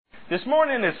This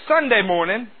morning is Sunday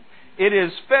morning. It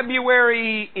is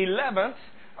February 11th.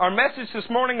 Our message this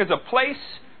morning is a place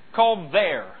called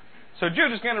There. So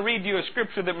Jude is going to read you a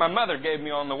scripture that my mother gave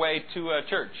me on the way to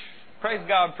church. Praise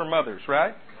God for mothers,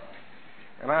 right?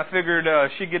 And I figured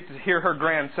she'd get to hear her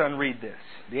grandson read this,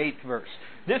 the 8th verse.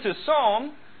 This is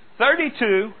Psalm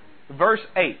 32, verse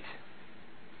 8.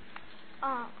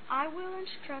 I will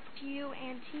instruct you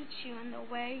and teach you in the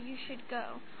way you should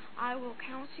go. I will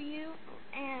counsel you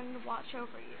and watch over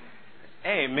you.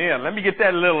 Amen. Let me get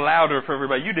that a little louder for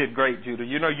everybody. You did great, Judah.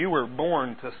 You know you were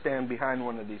born to stand behind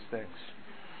one of these things.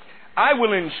 I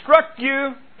will instruct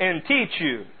you and teach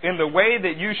you in the way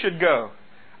that you should go.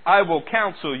 I will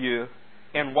counsel you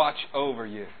and watch over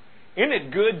you. Isn't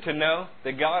it good to know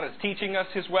that God is teaching us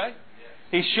His way?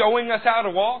 He's showing us how to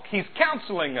walk. He's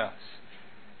counseling us.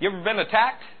 You ever been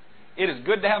attacked? It is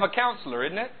good to have a counselor,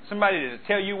 isn't it? Somebody to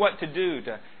tell you what to do,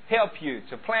 to help you,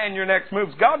 to plan your next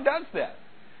moves. God does that.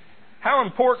 How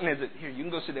important is it? Here, you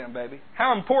can go sit down, baby.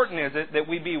 How important is it that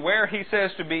we be where He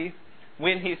says to be,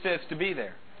 when He says to be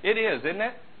there? It is, isn't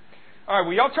it? All right,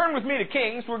 well, y'all turn with me to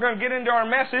Kings. We're going to get into our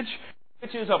message,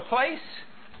 which is a place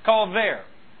called There.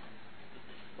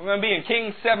 We're going to be in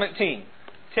Kings 17.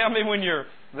 Tell me when you're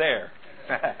there.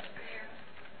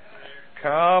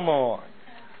 Come on.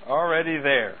 Already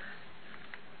there.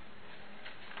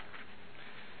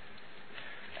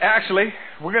 Actually,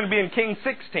 we're going to be in Kings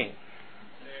 16.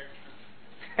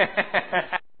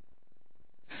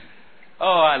 Oh,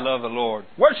 I love the Lord.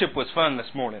 Worship was fun this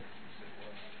morning.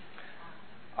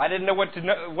 I didn't know what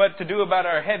to do about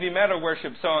our heavy metal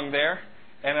worship song there,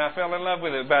 and I fell in love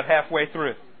with it about halfway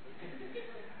through.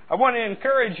 I want to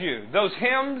encourage you. Those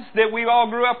hymns that we all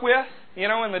grew up with, you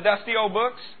know, in the dusty old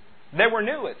books, they were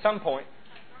new at some point.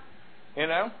 You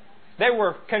know, they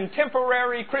were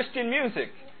contemporary Christian music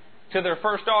to their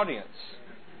first audience.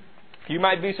 You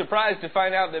might be surprised to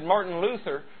find out that Martin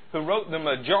Luther, who wrote the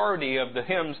majority of the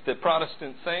hymns that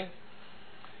Protestants sing,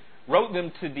 wrote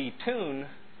them to the tune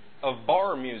of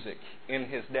bar music in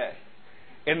his day.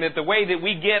 And that the way that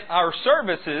we get our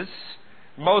services,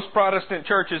 most Protestant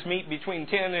churches meet between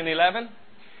 10 and 11,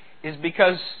 is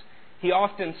because he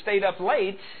often stayed up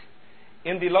late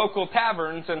in the local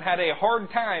taverns and had a hard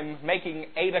time making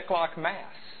 8 o'clock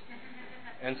Mass.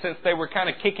 And since they were kind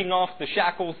of kicking off the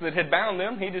shackles that had bound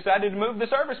them, he decided to move the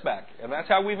service back. And that's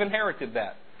how we've inherited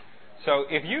that. So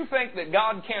if you think that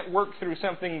God can't work through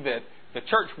something that the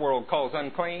church world calls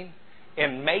unclean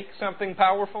and make something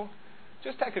powerful,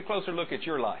 just take a closer look at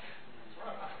your life.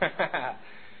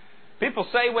 People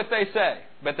say what they say,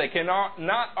 but they cannot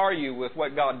not argue with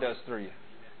what God does through you.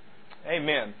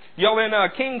 Amen. Y'all in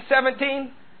Kings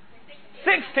 17?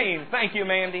 16. Thank you,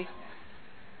 Mandy.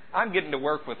 I'm getting to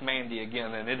work with Mandy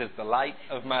again, and it is the light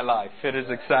of my life. It is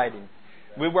exciting.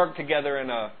 We work together in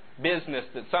a business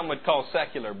that some would call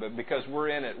secular, but because we're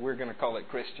in it, we're going to call it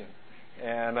Christian.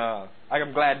 And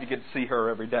I'm glad to get to see her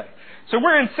every day. So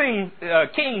we're in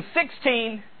Kings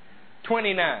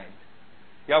 16:29.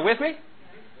 Y'all with me?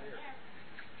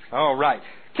 All right.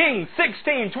 Kings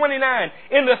 16:29.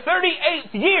 In the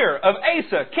 38th year of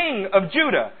Asa, king of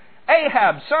Judah,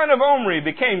 Ahab, son of Omri,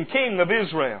 became king of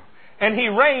Israel. And he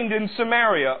reigned in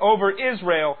Samaria over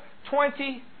Israel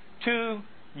 22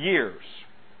 years.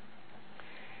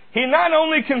 He not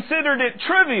only considered it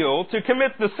trivial to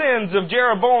commit the sins of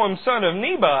Jeroboam, son of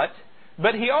Nebat,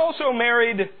 but he also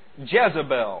married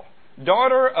Jezebel,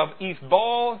 daughter of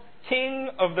Ethbaal, king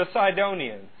of the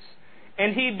Sidonians.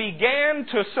 And he began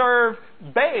to serve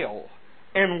Baal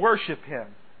and worship him.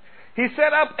 He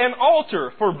set up an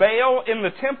altar for Baal in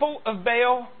the temple of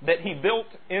Baal that he built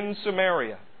in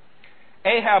Samaria.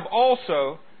 Ahab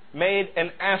also made an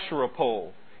Asherah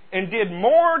pole and did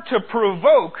more to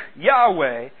provoke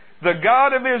Yahweh, the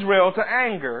God of Israel, to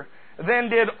anger than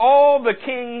did all the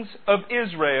kings of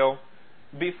Israel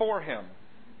before him.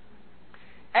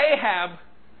 Ahab is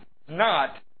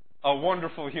not a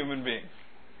wonderful human being.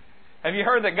 Have you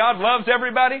heard that God loves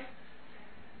everybody?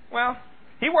 Well,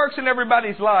 He works in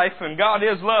everybody's life, and God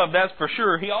is love, that's for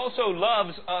sure. He also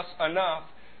loves us enough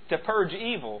to purge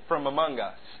evil from among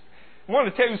us. I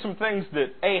want to tell you some things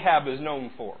that Ahab is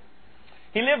known for.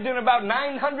 He lived in about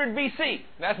 900 BC.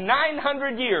 That's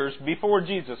 900 years before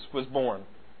Jesus was born.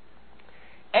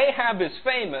 Ahab is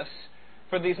famous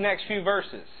for these next few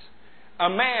verses. A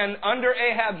man under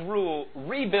Ahab's rule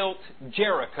rebuilt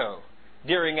Jericho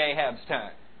during Ahab's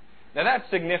time. Now that's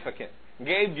significant.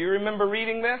 Gabe, do you remember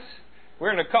reading this?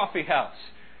 We're in a coffee house.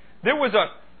 There was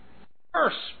a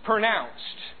curse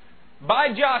pronounced by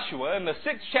Joshua in the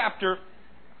 6th chapter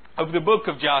of the book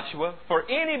of Joshua for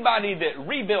anybody that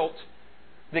rebuilt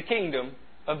the kingdom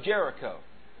of Jericho.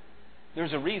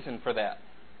 There's a reason for that.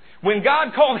 When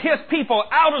God called His people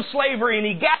out of slavery and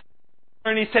He got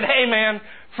and He said, hey man,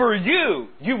 for you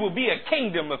will be a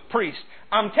kingdom of priests.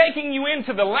 I'm taking you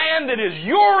into the land that is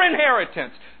your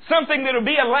inheritance. Something that will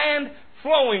be a land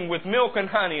flowing with milk and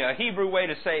honey, a Hebrew way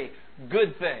to say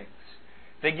good things.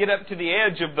 They get up to the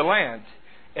edge of the land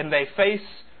and they face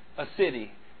a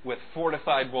city with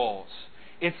fortified walls.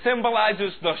 It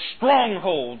symbolizes the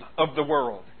stronghold of the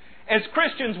world. As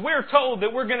Christians, we're told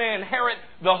that we're going to inherit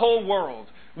the whole world.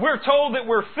 We're told that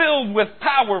we're filled with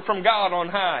power from God on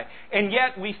high. And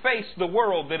yet we face the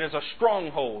world that is a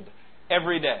stronghold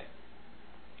every day.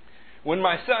 When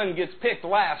my son gets picked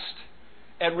last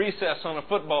at recess on a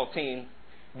football team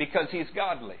because he's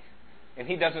godly and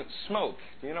he doesn't smoke.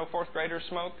 Do you know fourth graders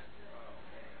smoke?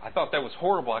 I thought that was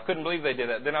horrible. I couldn't believe they did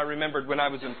that. Then I remembered when I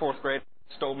was in fourth grade,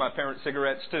 I stole my parents'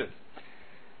 cigarettes too.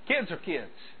 Kids are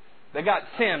kids. They got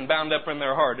sin bound up in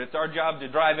their heart. It's our job to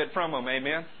drive it from them.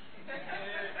 Amen?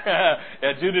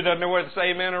 Yeah, Judah doesn't know whether to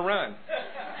say amen or run.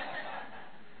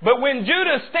 But when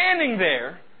Judah's standing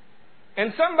there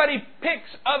and somebody picks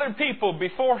other people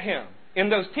before him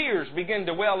and those tears begin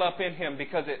to well up in him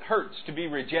because it hurts to be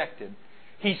rejected,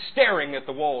 he's staring at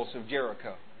the walls of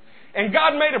Jericho. And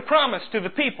God made a promise to the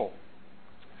people.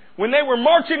 When they were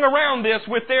marching around this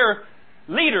with their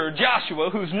leader, Joshua,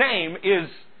 whose name is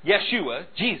Yeshua,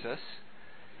 Jesus,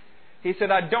 He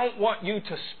said, I don't want you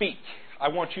to speak. I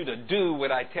want you to do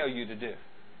what I tell you to do.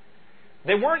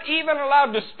 They weren't even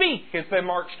allowed to speak as they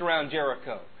marched around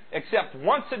Jericho, except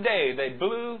once a day they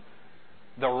blew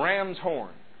the ram's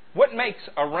horn. What makes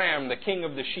a ram the king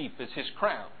of the sheep is his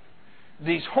crown.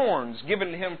 These horns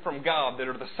given to him from God that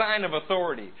are the sign of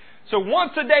authority. So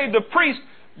once a day the priest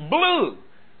blew.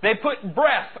 They put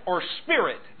breath or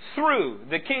spirit through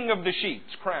the king of the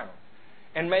sheep's crown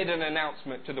and made an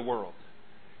announcement to the world.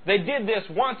 They did this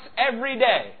once every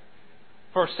day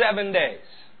for 7 days.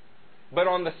 But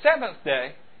on the seventh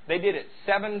day, they did it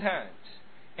 7 times.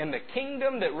 And the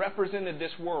kingdom that represented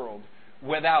this world,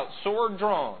 without sword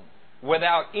drawn,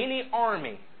 without any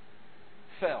army,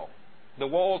 fell. The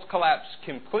walls collapsed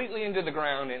completely into the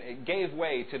ground and it gave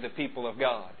way to the people of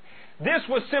God. This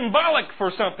was symbolic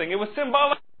for something. It was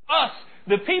symbolic for us,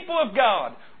 the people of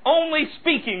God, only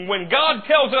speaking when God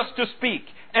tells us to speak,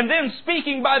 and then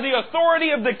speaking by the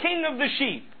authority of the king of the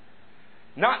sheep.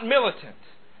 Not militant,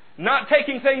 not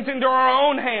taking things into our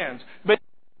own hands, but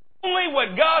only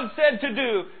what God said to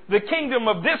do, the kingdom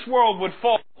of this world would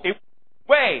fall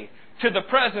away to the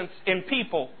presence and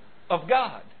people of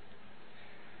God.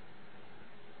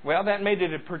 Well, that made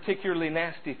it a particularly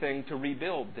nasty thing to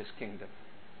rebuild this kingdom.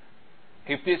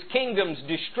 If this kingdom's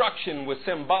destruction was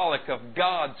symbolic of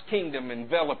God's kingdom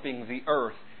enveloping the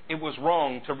earth, it was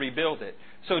wrong to rebuild it.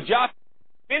 So Joshua,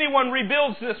 if anyone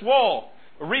rebuilds this wall,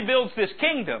 or rebuilds this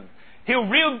kingdom, he'll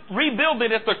rebuild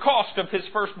it at the cost of his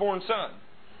firstborn son.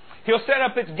 He'll set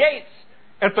up its gates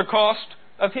at the cost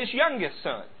of his youngest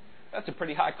son. That's a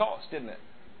pretty high cost, isn't it?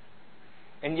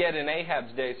 And yet in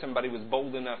Ahab's day, somebody was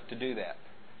bold enough to do that.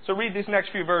 So read these next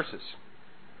few verses.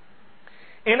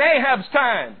 In Ahab's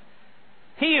time,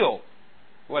 Hiel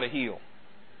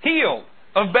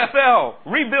of Bethel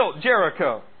rebuilt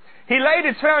Jericho. He laid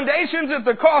its foundations at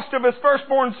the cost of his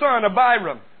firstborn son,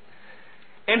 Abiram.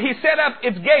 And he set up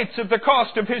its gates at the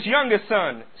cost of his youngest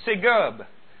son, Segub,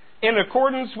 in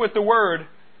accordance with the word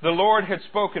the Lord had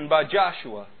spoken by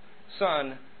Joshua,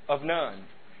 son of Nun.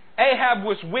 Ahab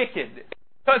was wicked.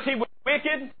 Because he was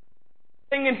wicked,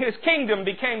 everything in his kingdom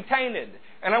became tainted.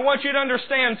 And I want you to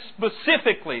understand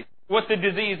specifically what the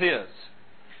disease is.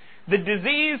 The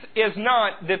disease is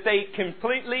not that they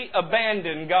completely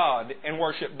abandon God and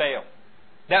worship Baal.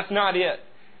 That's not it.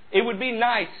 It would be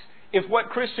nice if what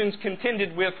Christians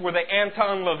contended with were the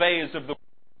Anton LaVeys of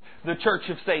the Church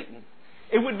of Satan.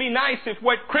 It would be nice if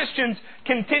what Christians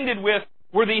contended with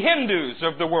were the Hindus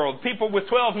of the world, people with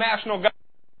 12 national gods,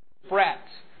 rats.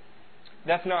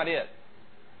 That's not it.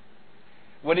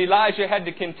 What Elijah had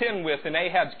to contend with in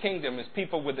Ahab's kingdom is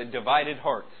people with a divided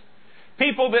heart.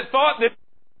 People that thought that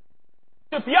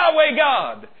worship Yahweh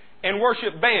God and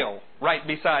worship Baal right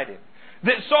beside him.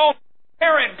 That saw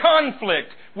apparent conflict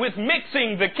with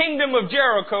mixing the kingdom of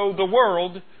Jericho, the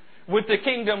world, with the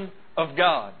kingdom of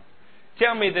God.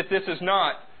 Tell me that this is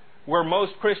not where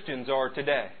most Christians are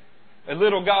today. A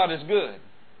little God is good,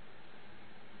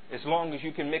 as long as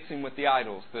you can mix him with the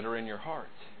idols that are in your heart.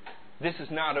 This is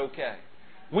not okay.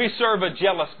 We serve a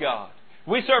jealous God.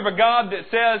 We serve a God that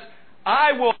says,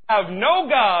 I will have no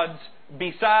gods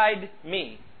beside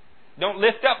me. Don't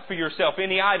lift up for yourself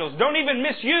any idols. Don't even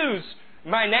misuse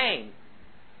my name.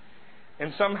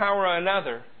 And somehow or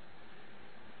another,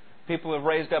 People have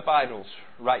raised up idols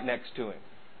right next to Him.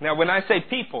 Now, when I say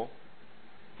people,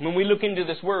 when we look into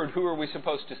this Word, who are we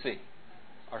supposed to see?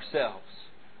 Ourselves.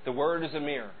 The Word is a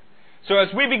mirror. So as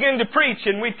we begin to preach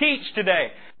and we teach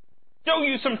today, show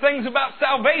you some things about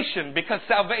salvation, because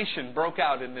salvation broke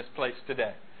out in this place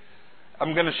today.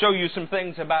 I'm going to show you some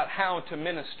things about how to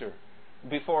minister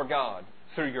before God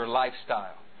through your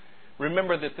lifestyle.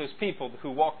 Remember that those people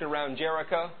who walked around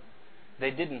Jericho,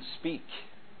 they didn't speak.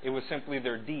 It was simply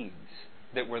their deeds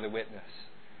that were the witness.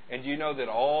 And do you know that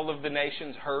all of the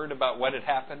nations heard about what had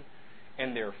happened,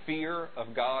 and their fear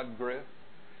of God grew?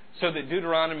 So that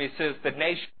Deuteronomy says the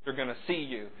nations are going to see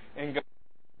you and go,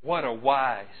 what a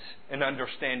wise and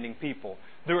understanding people.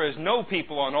 There is no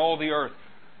people on all the earth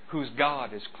whose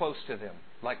God is close to them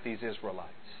like these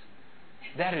Israelites.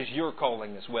 That is your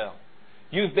calling as well.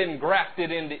 You've been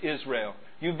grafted into Israel.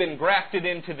 You've been grafted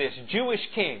into this Jewish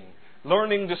king,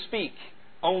 learning to speak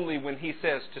only when he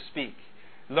says to speak.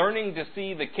 Learning to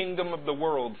see the kingdom of the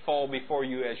world fall before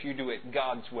you as you do it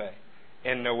God's way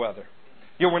and no other.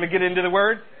 You want to get into the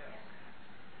Word?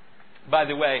 By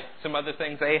the way, some other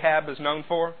things Ahab is known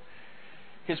for.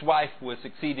 His wife was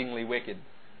exceedingly wicked.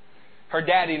 Her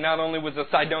daddy not only was a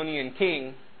Sidonian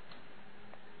king,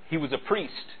 he was a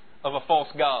priest of a false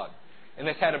god. And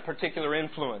this had a particular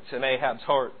influence in Ahab's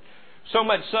heart. So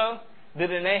much so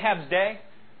that in Ahab's day,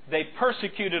 they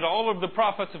persecuted all of the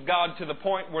prophets of God to the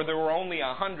point where there were only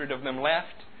 100 of them left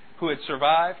who had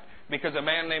survived, because a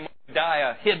man named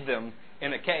Obadiah hid them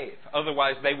in a cave.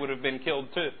 Otherwise, they would have been killed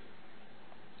too.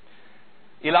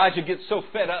 Elijah gets so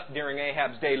fed up during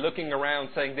Ahab's day, looking around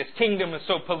saying, this kingdom is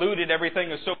so polluted,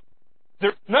 everything is so...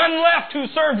 There's none left who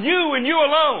serve you and you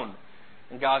alone.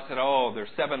 And God said, oh, there's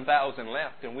 7,000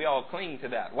 left, and we all cling to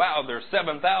that. Wow, there's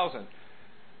 7,000.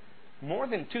 More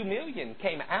than 2 million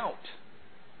came out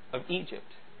of Egypt,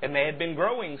 and they had been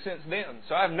growing since then.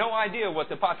 So I have no idea what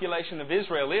the population of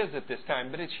Israel is at this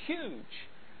time, but it's huge.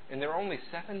 And there are only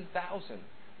 7,000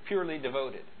 purely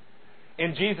devoted.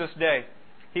 In Jesus' day,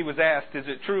 He was asked, is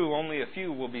it true only a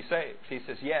few will be saved? He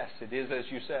says, yes, it is as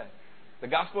you say. The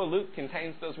Gospel of Luke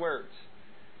contains those words.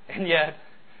 And yet,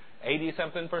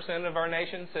 80-something% of our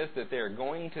nation says that they're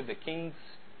going to the King's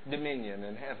dominion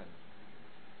in heaven.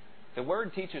 The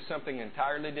Word teaches something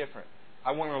entirely different.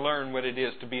 I want to learn what it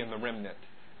is to be in the remnant.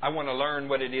 I want to learn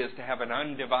what it is to have an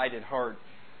undivided heart.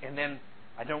 And then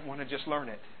I don't want to just learn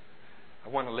it. I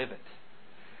want to live it.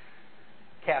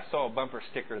 Cass saw a bumper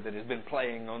sticker that has been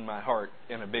playing on my heart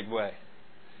in a big way.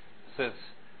 It says,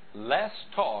 less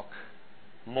talk,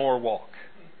 more walk.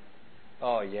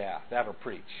 Oh yeah, that'll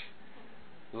preach.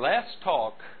 Less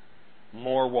talk,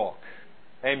 more walk.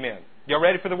 Amen. Y'all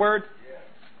ready for the Word?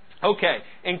 Okay,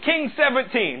 in King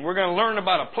 17, we're going to learn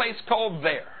about a place called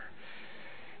There.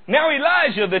 Now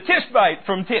Elijah the Tishbite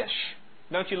from Tish.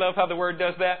 Don't you love how the Word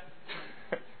does that?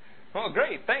 Oh,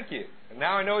 great, thank you. And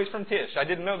now I know he's from Tish. I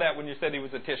didn't know that when you said he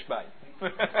was a Tishbite.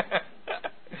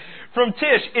 From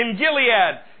Tish in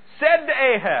Gilead, said to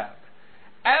Ahab,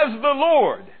 as the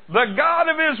Lord, the God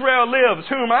of Israel lives,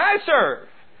 whom I serve,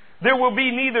 there will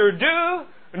be neither dew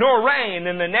nor rain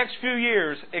in the next few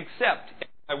years except in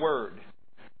my word.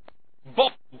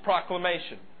 Bold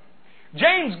proclamation.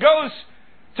 James goes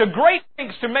to great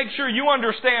lengths to make sure you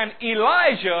understand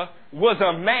Elijah was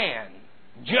a man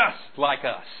just like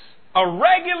us. A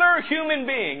regular human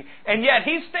being. And yet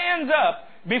he stands up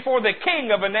before the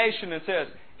king of a nation and says,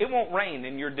 it won't rain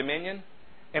in your dominion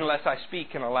unless I speak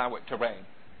and allow it to rain.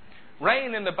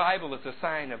 Rain in the Bible is a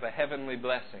sign of a heavenly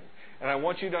blessing. And I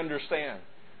want you to understand,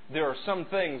 there are some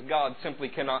things God simply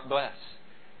cannot bless.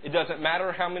 It doesn't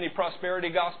matter how many prosperity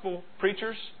gospel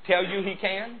preachers tell you He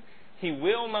can. He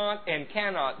will not and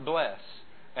cannot bless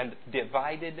a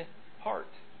divided heart.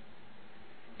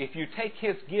 If you take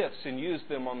His gifts and use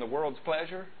them on the world's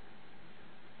pleasure,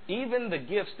 even the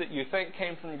gifts that you think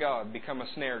came from God become a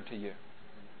snare to you.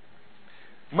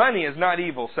 Money is not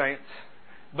evil, saints,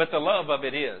 but the love of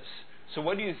it is. So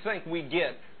what do you think we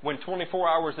get when 24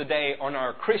 hours a day on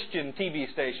our Christian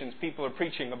TV stations people are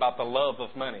preaching about the love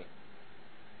of money?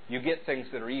 You get things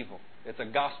that are evil. It's a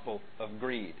gospel of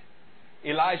greed.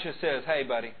 Elijah says, hey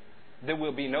buddy, there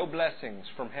will be no blessings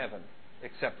from heaven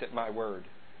except at my word.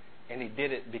 And he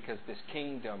did it because this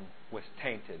kingdom was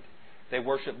tainted. They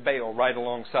worshiped Baal right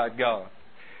alongside God.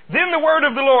 Then the word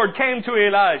of the Lord came to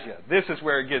Elijah. This is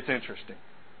where it gets interesting.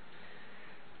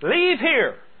 Leave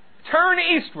here, turn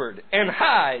eastward, and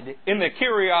hide in the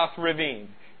Kerioth ravine,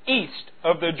 east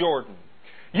of the Jordan.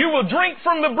 You will drink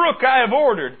from the brook I have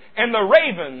ordered, and the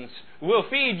ravens will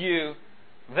feed you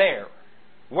there.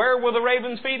 Where will the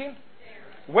ravens feed him?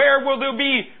 There. Where will there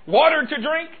be water to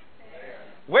drink? There.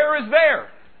 Where is there?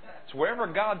 It's wherever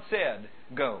God said,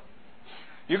 go.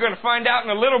 You're going to find out in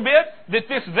a little bit that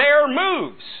this there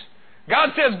moves. God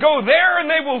says, go there and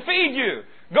they will feed you.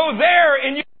 Go there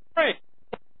and you will drink.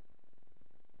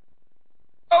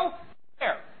 Go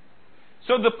there.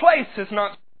 So the place is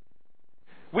not...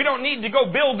 We don't need to go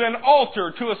build an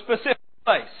altar to a specific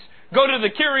place. Go to the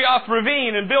Kerioth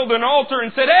Ravine and build an altar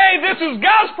and say, hey, this is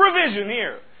God's provision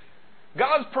here.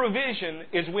 God's provision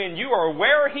is when you are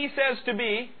where He says to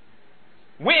be,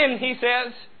 when He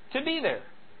says to be there.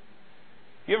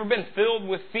 You ever been filled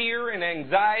with fear and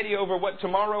anxiety over what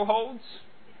tomorrow holds?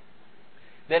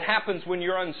 That happens when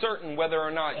you're uncertain whether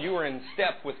or not you are in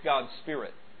step with God's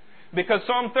Spirit. Because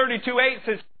Psalm 32:8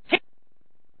 says,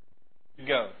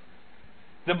 go.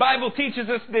 The Bible teaches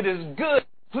us that His good,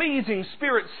 pleasing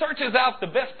Spirit searches out the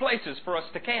best places for us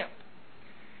to camp.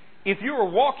 If you are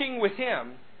walking with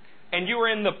Him and you are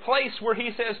in the place where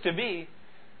He says to be,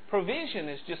 provision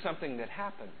is just something that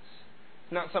happens,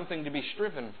 not something to be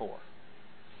striven for.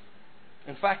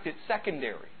 In fact, it's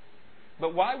secondary.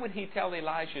 But why would He tell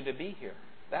Elijah to be here?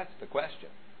 That's the question.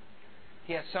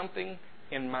 He has something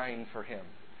in mind for him.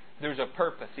 There's a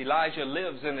purpose. Elijah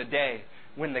lives in a day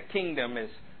when the kingdom is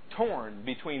torn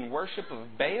between worship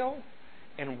of Baal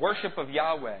and worship of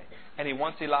Yahweh. And he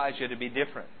wants Elijah to be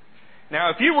different.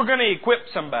 Now, if you were going to equip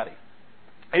somebody,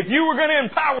 if you were going to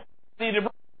empower somebody to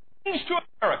bring change to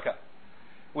America,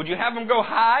 would you have them go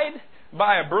hide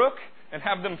by a brook and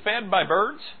have them fed by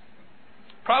birds?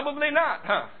 Probably not,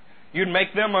 huh? You'd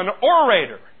make them an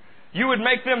orator. You would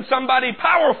make them somebody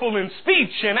powerful in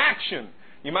speech and action.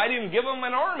 You might even give them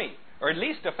an army, or at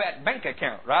least a fat bank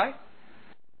account, right?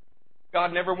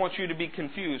 God never wants you to be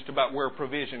confused about where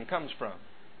provision comes from.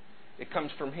 It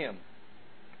comes from Him.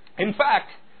 In fact,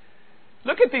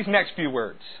 look at these next few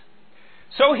words.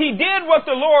 So he did what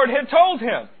the Lord had told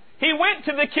him. He went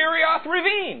to the Kerioth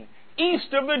Ravine,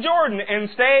 east of the Jordan, and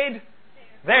stayed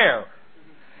there.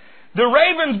 The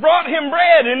ravens brought him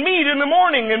bread and meat in the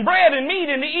morning, and bread and meat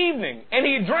in the evening, and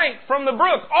he drank from the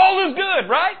brook. All is good,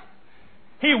 right?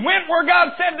 He went where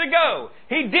God said to go.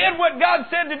 He did what God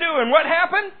said to do, and what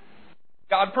happened?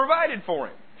 God provided for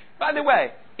him. By the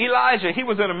way, Elijah, he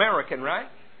was an American, right?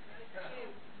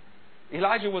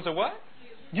 Elijah was a what?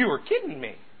 You were kidding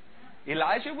me.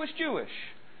 Elijah was Jewish.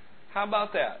 How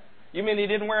about that? You mean he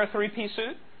didn't wear a three-piece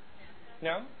suit?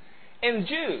 No? And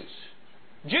Jews,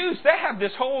 they have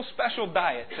this whole special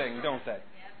diet thing, don't they?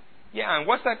 Yeah, and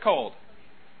what's that called?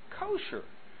 Kosher.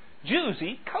 Jews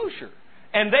eat kosher.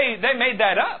 And they made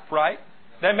that up, right?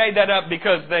 They made that up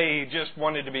because they just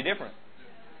wanted to be different.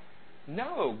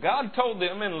 No, God told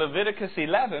them in Leviticus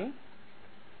 11:15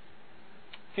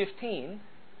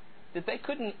 that they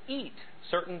couldn't eat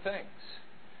certain things.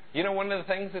 You know one of the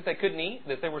things that they couldn't eat,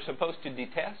 that they were supposed to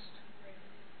detest?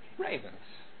 Ravens.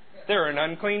 They're an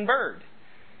unclean bird.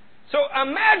 So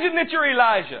imagine that you're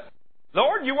Elijah.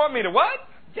 Lord, you want me to what?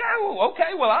 Yeah, well,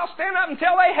 okay, well, I'll stand up and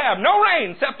tell Ahab, no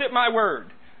rain except at my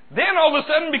word. Then all of a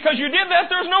sudden, because you did that,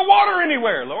 there's no water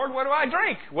anywhere. Lord, what do I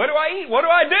drink? What do I eat? What do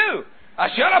I do? I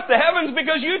shut up the heavens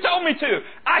because you told me to.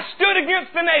 I stood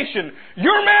against the nation.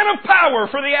 You're man of power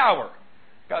for the hour.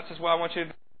 God says, well, I want you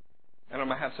to... And I'm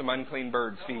going to have some unclean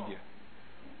birds feed you.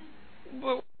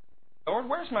 Well, Lord,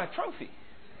 where's my trophy?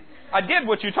 I did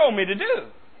what you told me to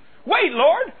do. Wait,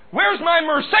 Lord, where's my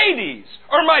Mercedes?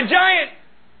 Or my giant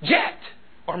jet?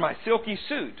 Or my silky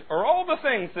suit? Or all the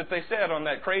things that they said on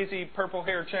that crazy purple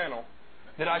hair channel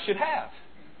that I should have.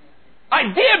 I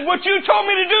did what you told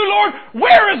me to do, Lord.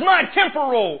 Where is my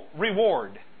temporal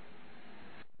reward?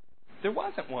 There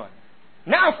wasn't one.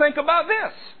 Now think about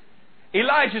this.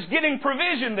 Elijah's getting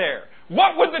provision there.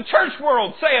 What would the church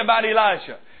world say about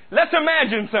Elijah? Let's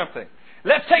imagine something.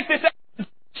 Let's take this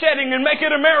shedding and make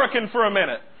it American for a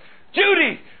minute.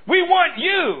 Judy, we want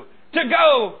you to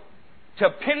go to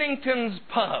Pennington's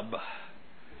Pub.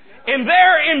 And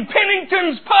there in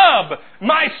Pennington's Pub,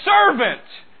 my servant,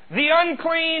 the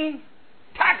unclean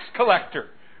tax collector,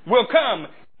 will come.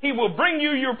 He will bring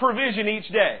you your provision each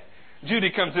day. Judy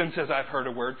comes in and says, I've heard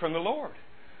a word from the Lord.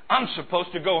 I'm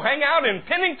supposed to go hang out in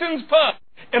Pennington's Pub,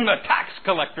 and the tax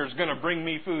collector's going to bring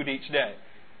me food each day.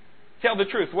 Tell the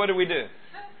truth, what do?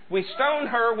 We stone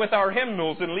her with our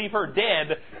hymnals and leave her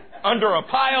dead under a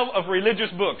pile of religious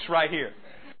books right here.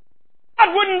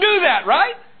 God wouldn't do that,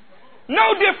 right?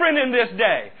 No different in this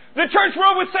day. The church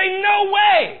world would say, no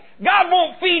way! God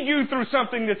won't feed you through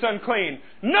something that's unclean.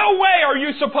 No way are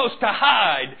you supposed to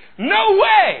hide. No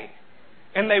way!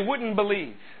 And they wouldn't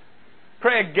believe.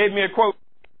 Craig gave me a quote.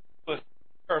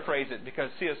 Paraphrase it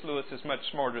because C.S. Lewis is much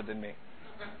smarter than me.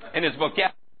 And his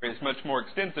vocabulary is much more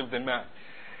extensive than mine.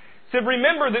 He said,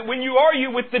 remember that when you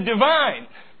argue with the divine,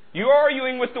 You're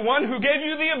arguing with the one who gave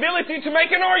you the ability to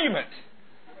make an argument.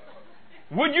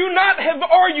 Would you not have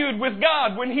argued with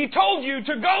God when He told you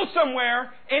to go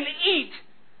somewhere and eat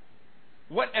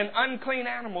what an unclean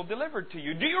animal delivered to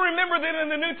you? Do you remember that in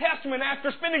the New Testament,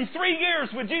 after spending 3 years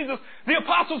with Jesus, the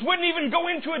apostles wouldn't even go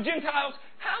into a Gentile's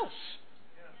house?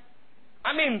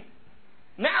 I mean,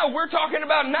 now we're talking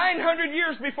about 900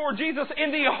 years before Jesus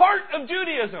in the heart of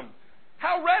Judaism.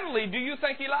 How readily do you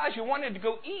think Elijah wanted to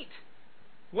go eat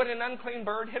what an unclean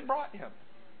bird had brought him?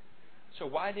 So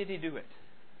why did he do it?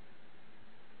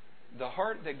 The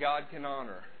heart that God can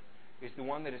honor is the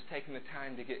one that has taken the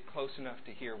time to get close enough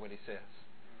to hear what He says.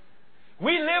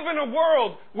 We live in a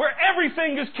world where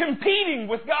everything is competing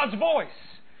with God's voice.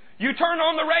 You turn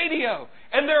on the radio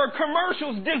and there are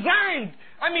commercials designed,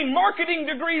 marketing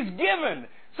degrees given,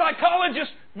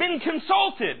 psychologists been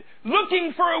consulted,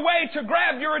 looking for a way to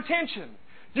grab your attention.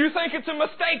 Do you think it's a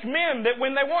mistake, men, that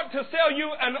when they want to sell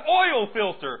you an oil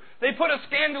filter, they put a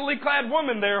scantily clad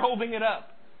woman there holding it up?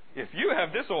 If you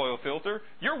have this oil filter,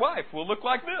 your wife will look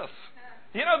like this.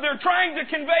 They're trying to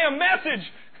convey a message.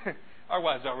 Our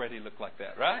wives already look like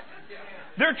that, right?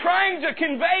 They're trying to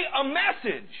convey a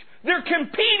message. They're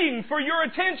competing for your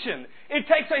attention. It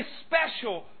takes a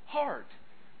special heart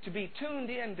to be tuned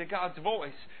in to God's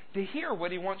voice, to hear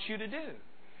what He wants you to do.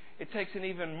 It takes an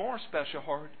even more special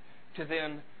heart to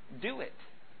then do it.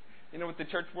 You know what the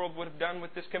church world would have done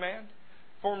with this command?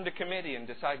 Formed a committee and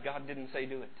decided God didn't say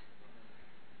do it.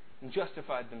 And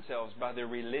justified themselves by their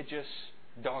religious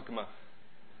dogma.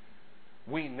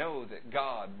 We know that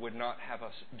God would not have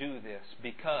us do this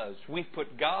because we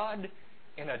put God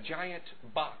in a giant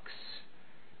box,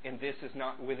 and this is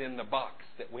not within the box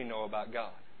that we know about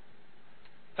God.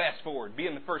 Fast forward, be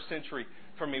in the first century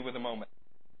for me with a moment.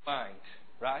 Mind,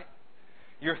 right?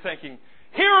 You're thinking,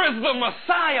 here is the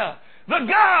Messiah, the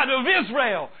God of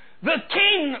Israel, the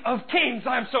King of Kings.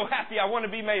 I'm so happy, I want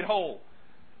to be made whole.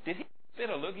 Did He spit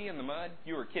a loogie in the mud?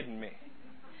 You were kidding me.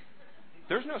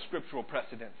 There's no scriptural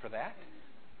precedent for that.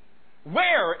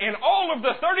 Where in all of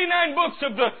the 39 books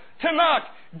of the Tanakh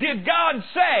did God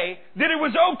say that it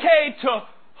was okay to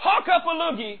hawk up a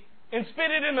loogie and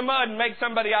spit it in the mud and make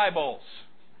somebody eyeballs?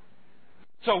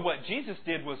 So what Jesus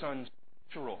did was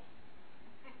unscriptural.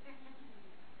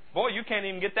 Boy, you can't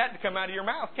even get that to come out of your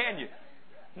mouth, can you?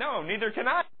 No, neither can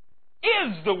I.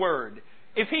 Is the Word.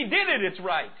 If He did it, it's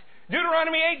right.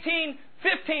 Deuteronomy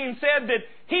 18:15 said that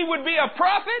He would be a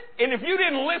prophet, and if you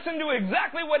didn't listen to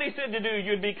exactly what He said to do,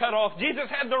 you'd be cut off. Jesus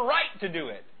had the right to do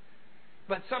it.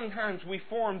 But sometimes we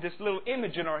form this little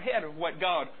image in our head of what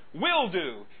God will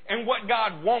do and what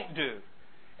God won't do.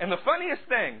 And the funniest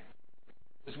thing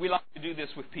is we like to do this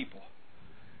with people.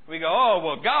 We go, oh,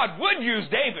 well, God would use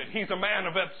David. He's a man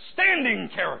of outstanding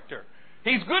character.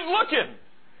 He's good looking.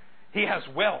 He has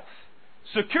wealth,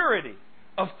 security.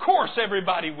 Of course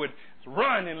everybody would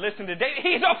run and listen to David.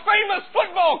 He's a famous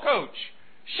football coach.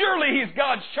 Surely he's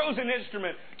God's chosen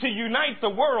instrument to unite the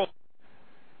world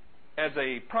as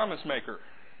a promise maker.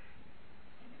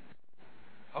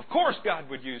 Of course God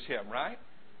would use him, right?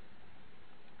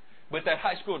 But that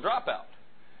high school dropout,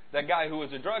 that guy who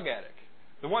was a drug addict,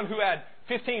 the one who had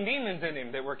 15 demons in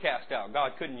him that were cast out,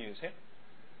 God couldn't use him.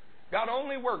 God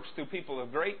only works through people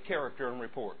of great character and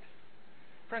report.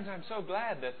 Friends, I'm so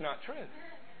glad that's not true.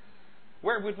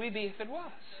 Where would we be if it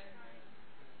was?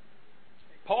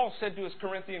 Paul said to his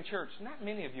Corinthian church, not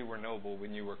many of you were noble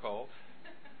when you were called.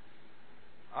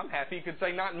 I'm happy he could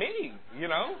say not many,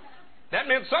 That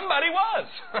meant somebody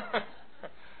was.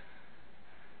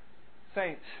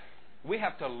 Saints, we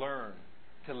have to learn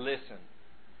to listen.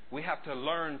 We have to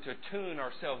learn to tune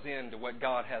ourselves in to what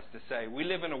God has to say. We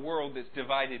live in a world that's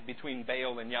divided between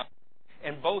Baal and Yahweh.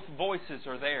 And both voices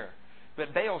are there.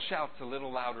 But Baal shouts a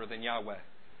little louder than Yahweh.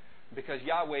 Because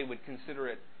Yahweh would consider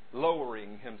it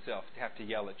lowering himself to have to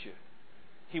yell at you.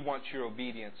 He wants your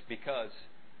obedience because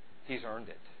He's earned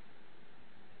it.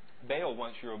 Baal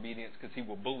wants your obedience because he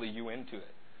will bully you into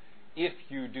it. If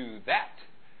you do that,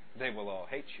 they will all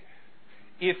hate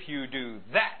you. If you do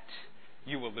that,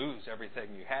 you will lose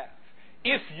everything you have.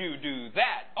 If you do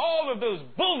that, all of those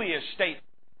bullyish statements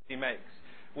he makes.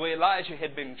 Well, Elijah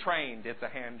had been trained at the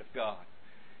hand of God.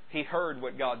 He heard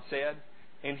what God said,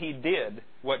 and he did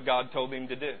what God told him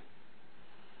to do.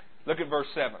 Look at verse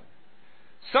 7.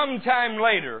 Sometime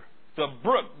later, the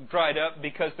brook dried up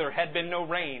because there had been no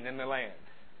rain in the land.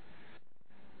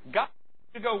 God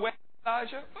told me to go where,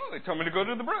 Elijah? Oh, they told me to go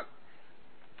to the brook.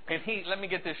 And let me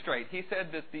get this straight. He said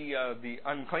that the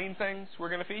unclean things were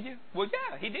going to feed you? Well,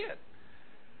 yeah, He did.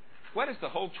 What is the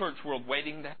whole church world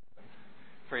waiting to happen?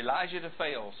 For Elijah to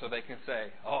fail so they can say,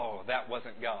 oh, that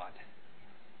wasn't God.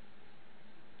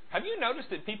 Have you noticed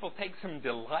that people take some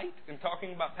delight in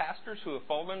talking about pastors who have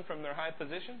fallen from their high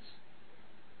positions?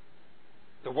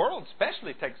 The world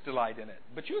especially takes delight in it.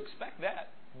 But you expect that.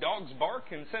 Dogs bark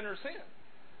and sinners sin.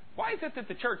 Why is it that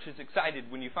the church is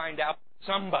excited when you find out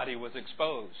somebody was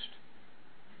exposed?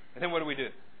 And then what do?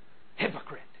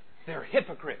 Hypocrite. They're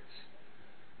hypocrites.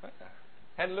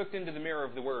 Hadn't looked into the mirror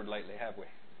of the Word lately, have we?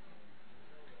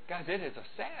 Guys, it is a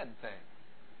sad thing.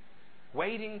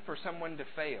 Waiting for someone to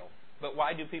fail. But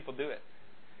why do people do it?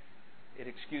 It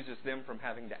excuses them from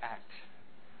having to act.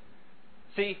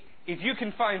 See, if you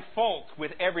can find fault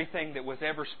with everything that was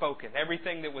ever spoken,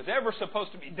 everything that was ever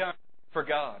supposed to be done for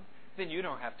God, then you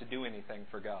don't have to do anything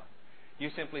for God. You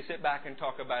simply sit back and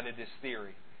talk about it as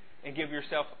theory and give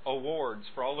yourself awards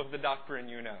for all of the doctrine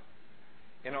you know.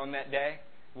 And on that day,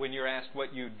 when you're asked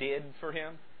what you did for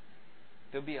Him,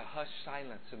 there'll be a hushed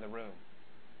silence in the room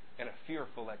and a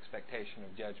fearful expectation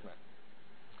of judgment.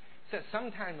 It says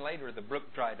sometime later the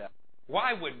brook dried up.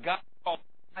 Why would God call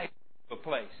a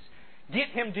place? Get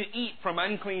him to eat from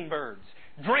unclean birds,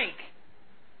 drink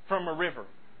from a river,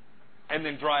 and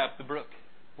then dry up the brook.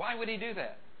 Why would He do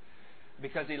that?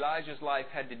 Because Elijah's life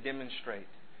had to demonstrate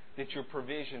that your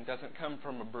provision doesn't come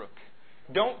from a brook.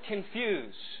 Don't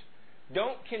confuse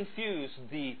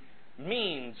the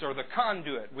means or the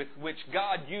conduit with which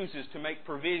God uses to make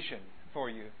provision for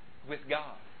you with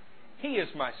God. He is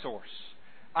my source.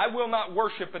 I will not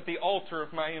worship at the altar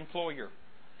of my employer.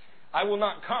 I will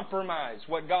not compromise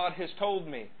what God has told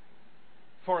me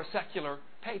for a secular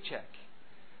paycheck.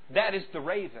 That is the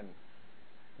raven.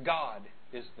 God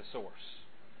is the source.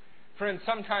 Friends,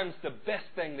 sometimes the best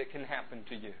thing that can happen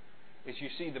to you is you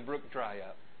see the brook dry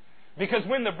up. Because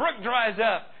when the brook dries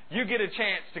up, you get a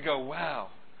chance to go, wow,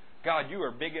 God, you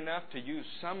are big enough to use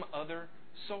some other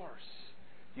source.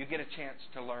 You get a chance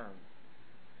to learn.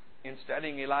 In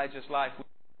studying Elijah's life, we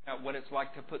find out what it's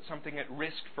like to put something at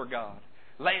risk for God.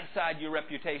 Lay aside your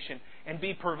reputation and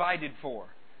be provided for,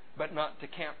 but not to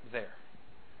camp there.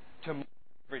 To move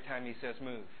every time He says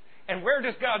move. And where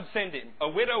does God send him? A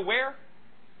widow where?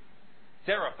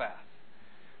 Zarephath.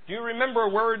 Do you remember a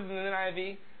word in the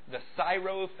NIV? The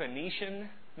Syro-Phoenician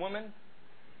woman?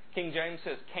 King James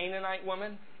says Canaanite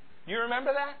woman. Do you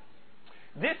remember that?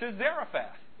 This is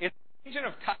Zarephath. It's the region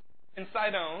of Tyre and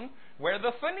Sidon where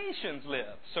the Phoenicians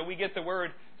live. So we get the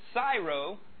word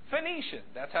Syro-Phoenician.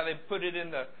 That's how they put it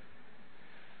in the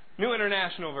New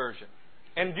International Version.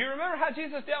 And do you remember how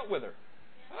Jesus dealt with her?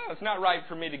 Oh, it's not right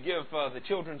for me to give the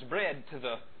children's bread to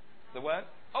the what?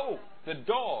 Oh, the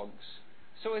dogs.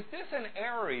 So is this an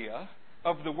area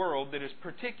of the world that is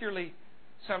particularly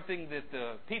something that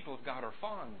the people of God are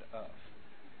fond of?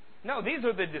 No, these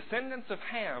are the descendants of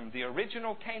Ham, the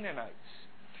original Canaanites.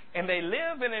 And they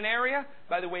live in an area,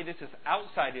 by the way, this is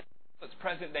outside Israel, it's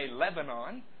present-day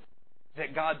Lebanon,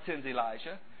 that God sends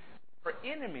Elijah, are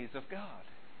enemies of God.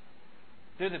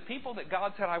 They're the people that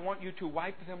God said, I want you to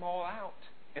wipe them all out.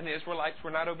 And the Israelites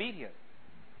were not obedient.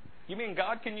 You mean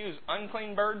God can use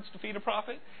unclean birds to feed a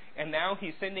prophet? And now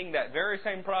He's sending that very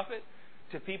same prophet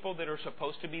to people that are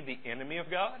supposed to be the enemy of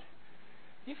God?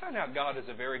 You find out God is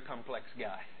a very complex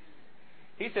guy.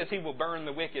 He says He will burn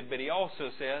the wicked, but He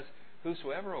also says,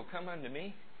 whosoever will come unto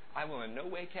me, I will in no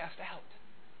way cast out.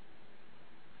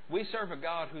 We serve a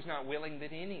God who's not willing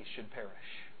that any should perish.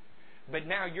 But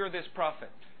now you're this prophet.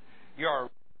 You're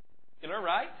regular,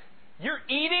 right? You're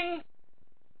eating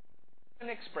an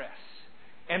express.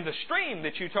 And the stream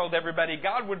that you told everybody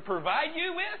God would provide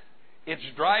you with,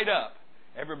 it's dried up.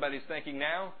 Everybody's thinking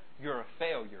now, you're a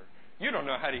failure. You don't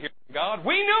know how to hear from God.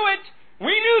 We knew it.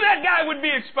 We knew that guy would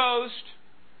be exposed.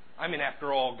 I mean,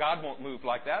 after all, God won't move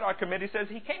like that. Our committee says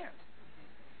He can't.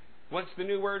 What's the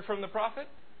new word from the prophet?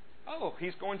 Oh,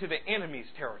 he's going to the enemy's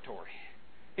territory.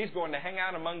 He's going to hang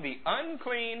out among the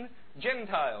unclean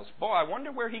Gentiles. Boy, I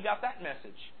wonder where he got that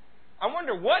message. I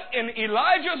wonder what in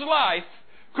Elijah's life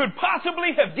could possibly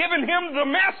have given him the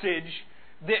message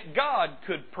that God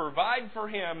could provide for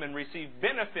him and receive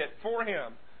benefit for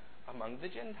him among the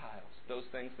Gentiles, those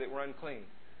things that were unclean.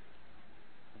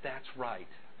 That's right.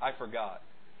 I forgot.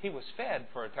 He was fed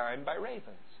for a time by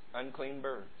ravens, unclean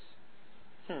birds.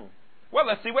 Well,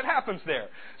 let's see what happens there.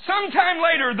 Sometime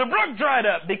later, the brook dried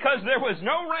up because there was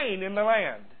no rain in the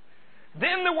land.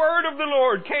 Then the word of the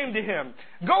Lord came to him.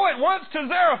 Go at once to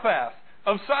Zarephath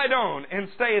of Sidon and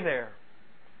stay there.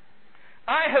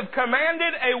 I have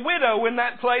commanded a widow in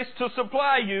that place to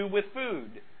supply you with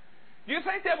food. Do you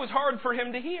think that was hard for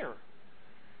him to hear?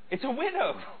 It's a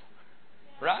widow,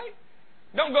 right?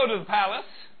 Don't go to the palace.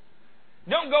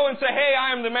 Don't go and say, hey,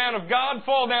 I am the man of God,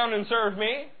 fall down and serve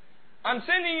me. I'm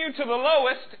sending you to the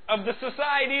lowest of the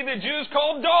society that Jews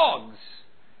called dogs.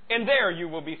 and there you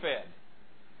will be fed.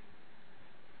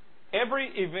 Every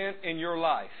event in your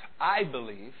life, I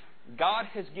believe, God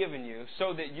has given you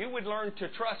so that you would learn to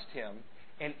trust Him,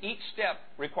 and each step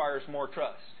requires more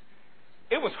trust.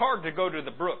 It was hard to go to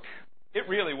the brook. It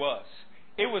really was.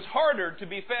 It was harder to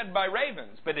be fed by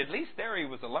ravens, but at least there he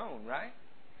was alone, right?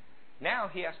 Now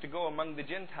he has to go among the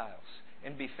Gentiles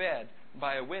and be fed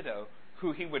by a widow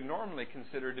who he would normally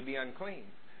consider to be unclean.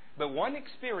 But one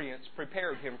experience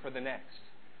prepared him for the next.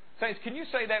 Saints, can you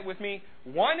say that with me?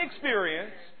 One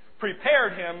experience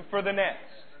prepared him for the next.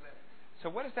 So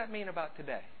what does that mean about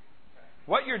today?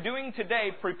 What you're doing today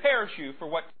prepares you for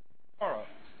what tomorrow.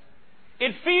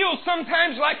 It feels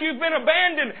sometimes like you've been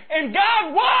abandoned. And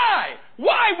God, why?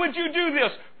 Why would you do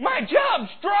this? My job's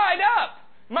dried up.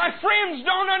 My friends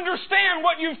don't understand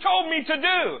what you've told me to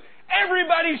do.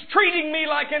 Everybody's treating me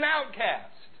like an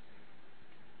outcast.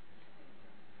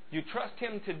 You trust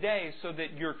Him today so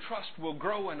that your trust will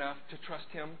grow enough to trust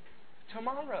Him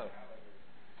tomorrow.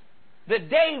 The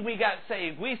day we got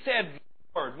saved, we said,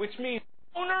 Lord, which means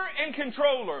owner and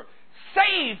controller,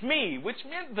 save me, which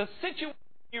meant the situation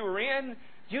you were in,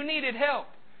 you needed help.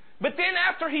 But then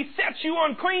after He sets you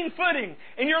on clean footing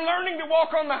and you're learning to walk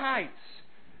on the heights,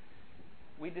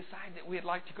 we decide that we'd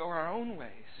like to go our own ways.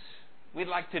 We'd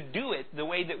like to do it the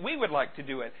way that we would like to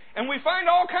do it. And we find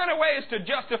all kind of ways to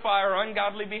justify our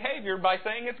ungodly behavior by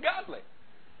saying it's godly.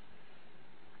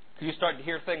 You start to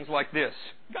hear things like this.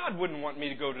 God wouldn't want me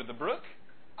to go to the brook.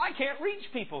 I can't reach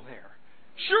people there.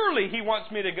 Surely He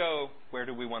wants me to go. Where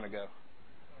do we want to go?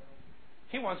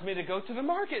 He wants me to go to the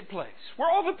marketplace where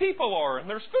all the people are and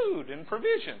there's food and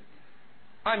provision.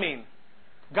 I mean,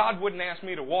 God wouldn't ask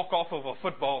me to walk off of a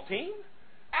football team.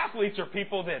 Athletes are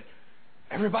people that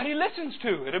everybody listens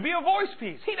to. It'll be a voice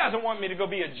piece. He doesn't want me to go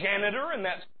be a janitor in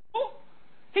that school.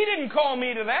 He didn't call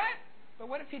me to that. But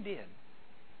what if He did?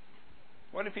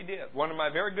 What if He did? One of my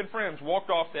very good friends walked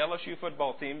off the LSU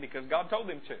football team because God told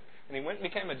him to. And he went and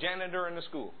became a janitor in the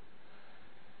school.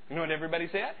 You know what everybody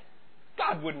said?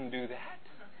 God wouldn't do that.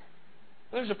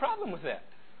 There's a problem with that.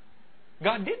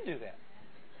 God did do that.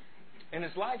 And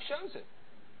His life shows it.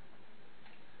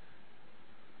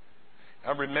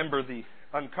 I remember the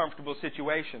uncomfortable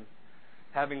situation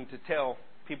having to tell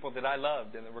people that I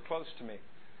loved and that were close to me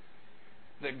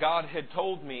that God had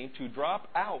told me to drop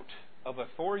out of a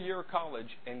 4-year college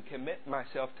and commit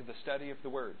myself to the study of the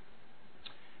Word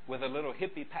with a little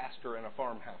hippie pastor in a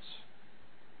farmhouse.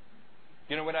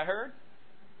 You know what I heard?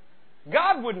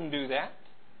 God wouldn't do that.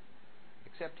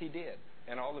 Except He did.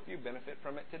 And all of you benefit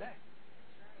from it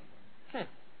today.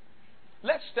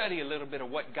 Let's study a little bit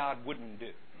of what God wouldn't do.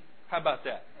 How about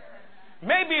that?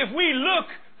 Maybe if we look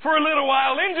for a little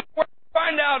while into the Word and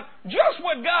find out just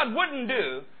what God wouldn't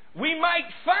do, we might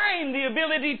find the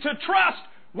ability to trust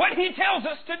what He tells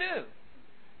us to do.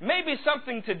 Maybe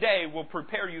something today will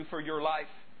prepare you for your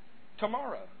life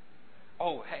tomorrow.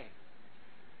 Oh, hey,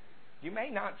 you may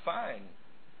not find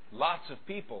lots of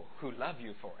people who love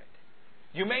you for it.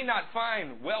 You may not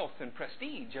find wealth and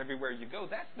prestige everywhere you go.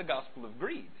 That's the gospel of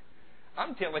greed.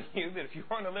 I'm telling you that if you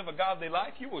want to live a godly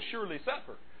life, you will surely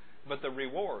suffer. But the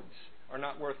rewards are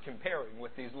not worth comparing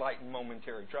with these light and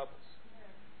momentary troubles.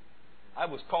 I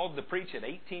was called to preach at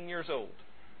 18 years old.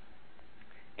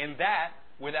 And that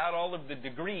without all of the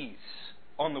degrees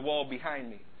on the wall behind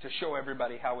me to show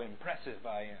everybody how impressive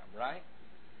I am, right?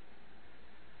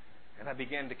 And I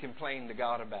began to complain to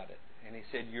God about it. And He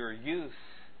said, your youth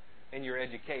and your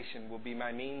education will be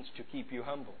my means to keep you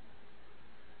humble.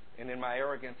 And in my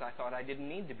arrogance, I thought I didn't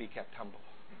need to be kept humble.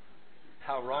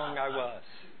 How wrong I was.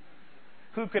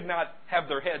 Who could not have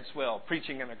their head swell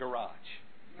preaching in a garage?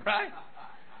 Right?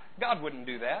 God wouldn't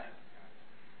do that.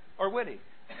 Or would He?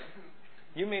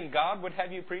 You mean God would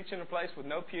have you preach in a place with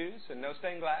no pews and no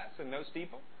stained glass and no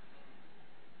steeple?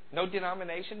 No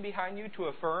denomination behind you to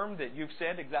affirm that you've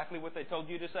said exactly what they told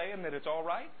you to say and that it's all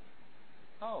right?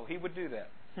 Oh, He would do that.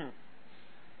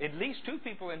 At least 2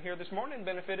 people in here this morning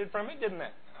benefited from it, didn't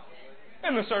they?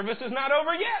 And the service is not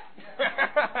over yet.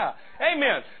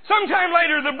 Amen. Sometime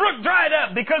later the brook dried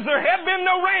up because there had been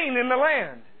no rain in the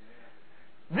land.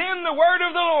 Then the word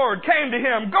of the Lord came to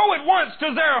him, go at once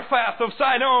to Zarephath of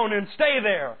Sidon and stay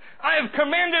there. I have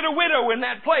commanded a widow in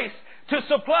that place to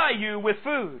supply you with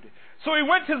food. So he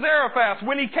went to Zarephath.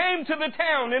 When he came to the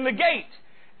town in the gate,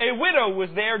 a widow was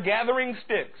there gathering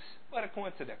sticks. What a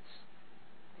coincidence.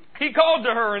 He called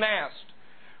to her and asked,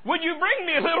 would you bring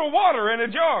me a little water in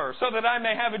a jar so that I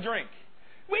may have a drink?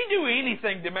 We do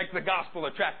anything to make the gospel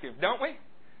attractive, don't we?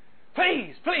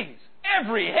 Please, please,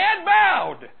 every head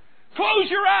bowed. Close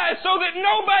your eyes so that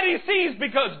nobody sees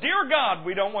because, dear God,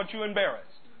 we don't want you embarrassed.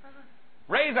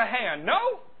 Raise a hand. No?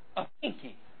 A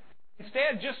pinky.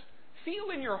 Instead, just feel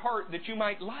in your heart that you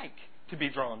might like to be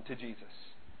drawn to Jesus.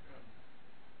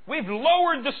 We've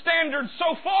lowered the standard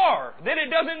so far that it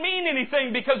doesn't mean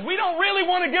anything because we don't really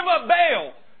want to give up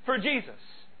bail for Jesus.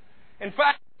 In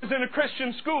fact, I was in a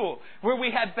Christian school where we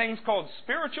had things called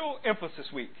Spiritual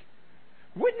Emphasis Week.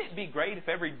 Wouldn't it be great if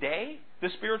every day the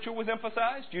spiritual was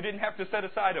emphasized? You didn't have to set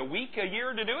aside a week, a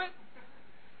year to do it.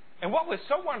 And what was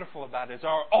so wonderful about it is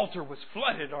our altar was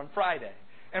flooded on Friday.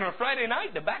 And on Friday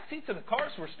night, the back seats of the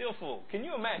cars were still full. Can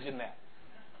you imagine that?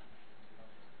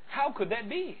 How could that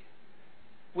be?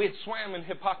 We had swam in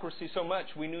hypocrisy so much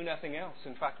we knew nothing else.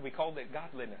 In fact, we called it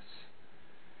godliness.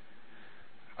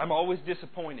 I'm always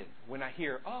disappointed when I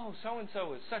hear, oh,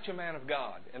 so-and-so is such a man of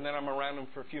God. And then I'm around him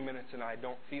for a few minutes and I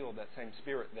don't feel that same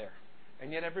spirit there.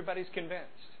 And yet everybody's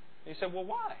convinced. And you say, well,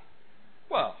 why?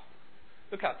 Well,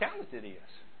 look how talented he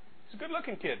is. He's a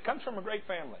good-looking kid. Comes from a great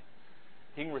family.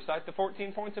 He can recite the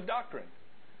 14 points of doctrine.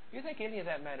 You think any of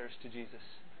that matters to Jesus?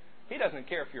 He doesn't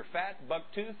care if you're fat,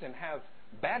 buck-toothed, and have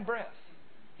bad breath.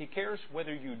 He cares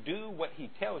whether you do what He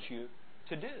tells you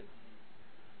to do.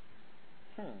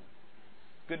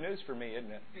 Good news for me,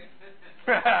 isn't it?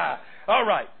 All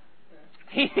right.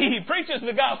 He preaches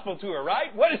the gospel to her,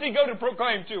 right? What does he go to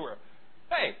proclaim to her?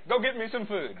 Hey, go get me some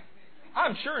food.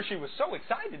 I'm sure she was so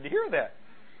excited to hear that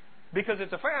because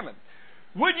it's a famine.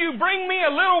 Would you bring me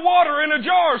a little water in a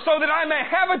jar so that I may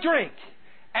have a drink?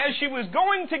 As she was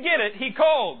going to get it, he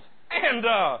called, and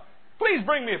please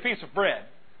bring me a piece of bread.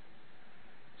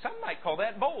 Some might call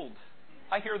that bold.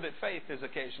 I hear that faith is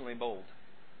occasionally bold.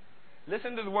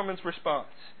 Listen to the woman's response.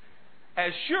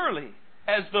 As surely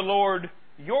as the Lord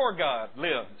your God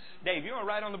lives. Dave, you want to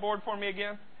write on the board for me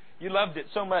again? You loved it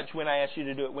so much when I asked you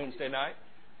to do it Wednesday night.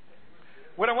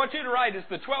 What I want you to write is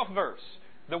the 12th verse.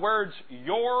 The words,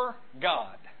 your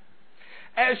God.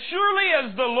 As surely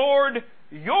as the Lord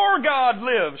your God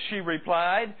lives, she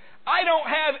replied, I don't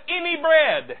have any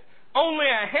bread, only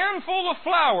a handful of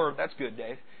flour, that's good,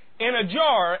 Dave, in a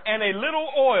jar and a little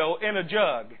oil in a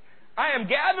jug. I am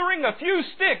gathering a few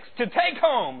sticks to take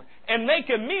home and make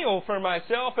a meal for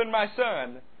myself and my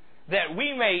son, that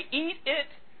we may eat it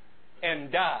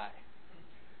and die.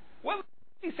 Well,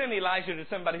 he sent Elijah to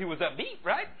somebody who was upbeat,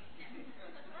 right?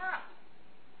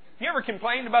 You ever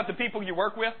complained about the people you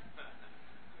work with?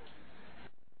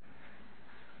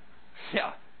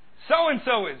 Yeah,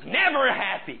 so-and-so is never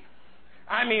happy.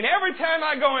 I mean, every time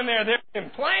I go in there, they're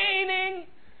complaining.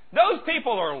 Those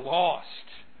people are lost.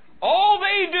 All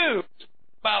they do is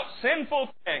about sinful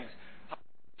things. I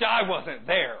wish I wasn't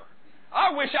there.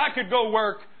 I wish I could go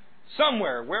work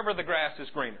somewhere, wherever the grass is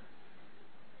greener.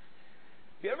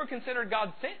 Have you ever considered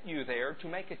God sent you there to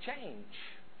make a change,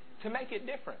 to make it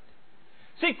different?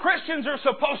 See, Christians are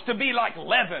supposed to be like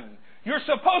leaven. You're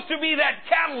supposed to be that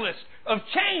catalyst of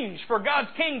change for God's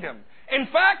kingdom. In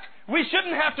fact, we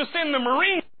shouldn't have to send the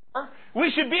Marine Corps.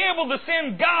 We should be able to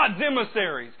send God's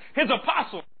emissaries, His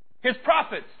apostles, His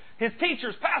prophets, His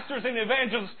teachers, pastors, and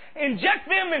evangelists, inject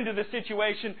them into the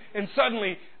situation, and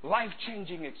suddenly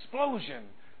life-changing explosion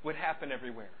would happen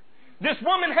everywhere. This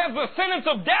woman has the sentence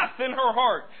of death in her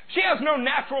heart. She has no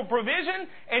natural provision,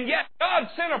 and yet God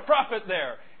sent a prophet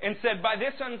there and said, by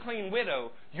this unclean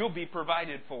widow, you'll be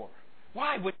provided for.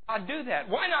 Why would God do that?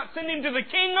 Why not send him to the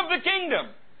King of the kingdom?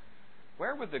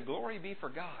 Where would the glory be for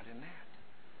God in that?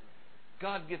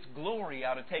 God gets glory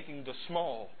out of taking the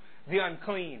small, the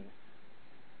unclean,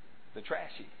 the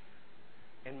trashy,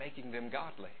 and making them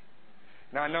godly.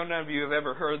 Now, I know none of you have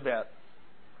ever heard that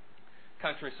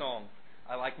country song,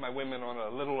 I like my women on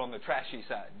a little on the trashy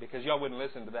side, because y'all wouldn't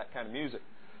listen to that kind of music.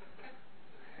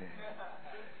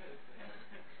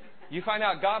 You find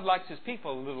out God likes His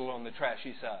people a little on the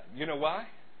trashy side. You know why?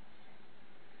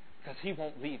 Because He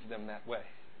won't leave them that way.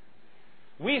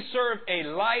 We serve a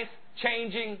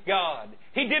life-changing God.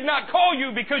 He did not call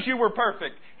you because you were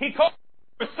perfect. He called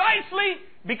you precisely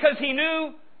because He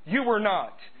knew you were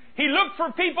not. He looked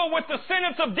for people with the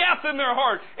sentence of death in their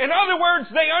heart. In other words,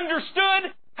 they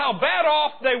understood how bad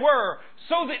off they were,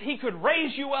 so that He could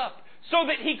raise you up, so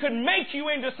that He could make you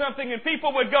into something, and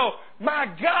people would go, my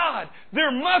God,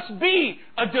 there must be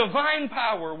a divine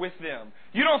power with them.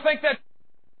 You don't think that?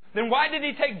 Then why did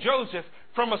He take Joseph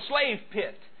from a slave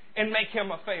pit and make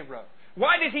him a Pharaoh?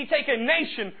 Why did He take a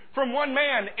nation from one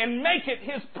man and make it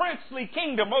His princely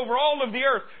kingdom over all of the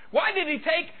earth? Why did He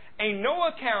take a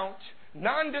no-account,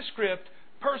 nondescript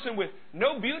person with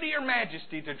no beauty or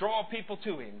majesty to draw people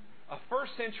to Him, a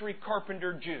first-century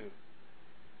carpenter Jew,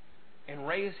 and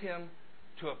raise him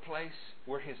to a place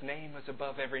where his name is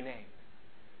above every name?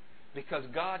 Because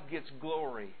God gets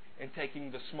glory in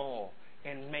taking the small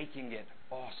and making it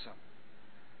awesome.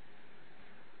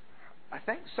 I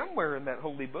think somewhere in that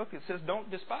holy book it says, don't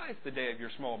despise the day of your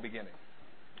small beginning.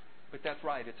 But that's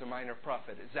right, it's a minor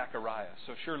prophet. It's Zechariah.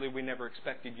 So surely we never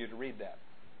expected you to read that.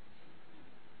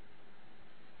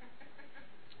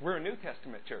 We're a New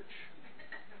Testament church.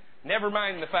 Never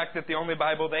mind the fact that the only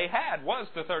Bible they had was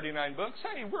the 39 books.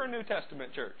 Hey, we're a New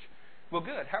Testament church. Well,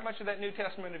 good. How much of that New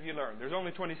Testament have you learned? There's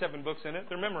only 27 books in it.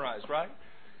 They're memorized, right?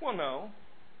 Well, no.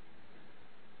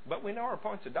 But we know our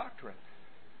points of doctrine.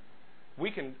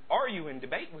 We can argue and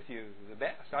debate with you the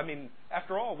best. I mean,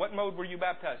 after all, what mode were you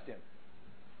baptized in?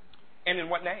 And in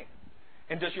what name?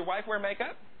 And does your wife wear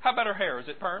makeup? How about her hair? Is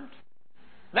it permed?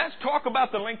 Let's talk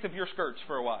about the length of your skirts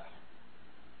for a while.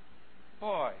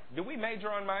 Boy, do we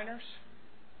major on minors?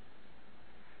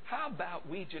 How about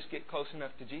we just get close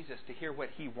enough to Jesus to hear what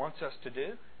He wants us to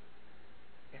do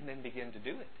and then begin to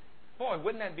do it? Boy,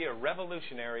 wouldn't that be a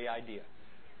revolutionary idea?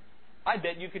 I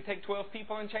bet you could take 12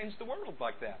 people and change the world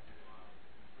like that.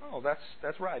 Oh,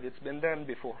 that's right. It's been done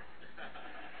before.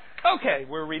 Okay,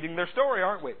 we're reading their story,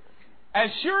 aren't we? As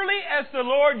surely as the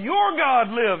Lord your God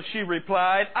lives, she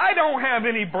replied, I don't have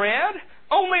any bread,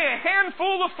 only a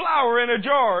handful of flour in a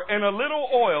jar and a little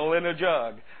oil in a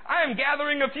jug. I am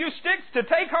gathering a few sticks to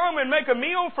take home and make a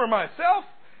meal for myself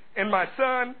and my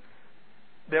son,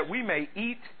 that we may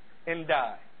eat and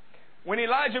die. When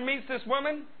Elijah meets this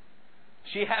woman,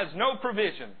 she has no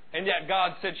provision, and yet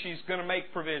God said she's going to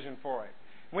make provision for it.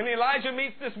 When Elijah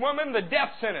meets this woman, the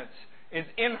death sentence is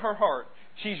in her heart.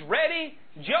 She's ready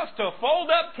just to fold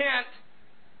up tent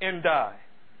and die.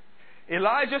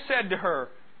 Elijah said to her,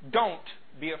 don't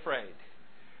be afraid.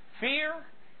 Fear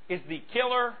is the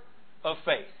killer of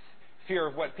faith. Fear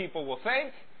of what people will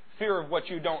think, fear of what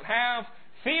you don't have.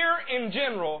 Fear in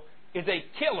general is a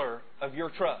killer of your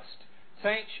trust.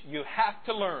 Saints, you have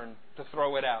to learn to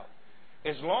throw it out.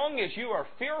 As long as you are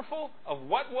fearful of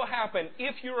what will happen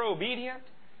if you're obedient,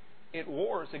 it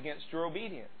wars against your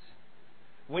obedience.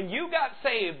 When you got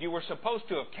saved, you were supposed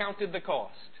to have counted the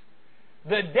cost.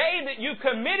 The day that you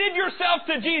committed yourself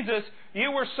to Jesus,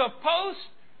 you were supposed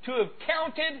to have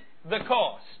counted the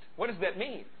cost. What does that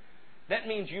mean? That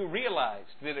means you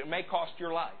realized that it may cost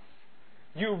your life.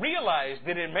 You realized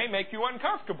that it may make you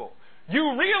uncomfortable.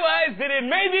 You realized that it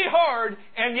may be hard,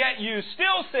 and yet you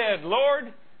still said,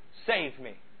 Lord, save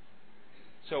me.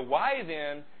 So why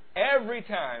then, every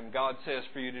time God says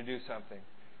for you to do something,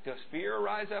 does fear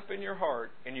rise up in your heart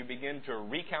and you begin to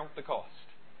recount the cost?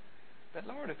 But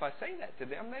Lord, if I say that to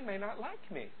them, they may not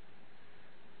like me.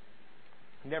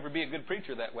 Never be a good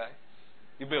preacher that way.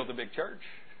 You build a big church.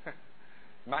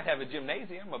 You might have a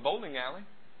gymnasium, a bowling alley,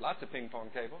 lots of ping pong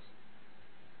tables.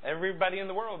 Everybody in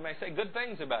the world may say good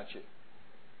things about you.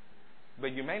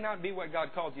 But you may not be what God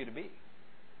called you to be.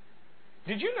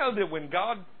 Did you know that when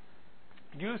God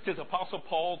used His Apostle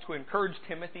Paul to encourage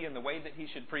Timothy in the way that he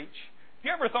should preach? Have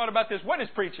you ever thought about this? What is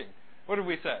preaching? What do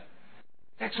we say?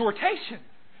 Exhortation.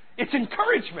 It's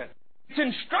encouragement. It's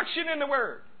instruction in the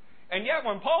Word. And yet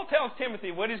when Paul tells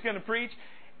Timothy what he's going to preach,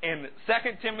 in 2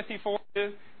 Timothy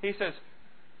 4:2, he says,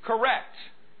 correct,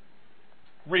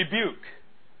 rebuke,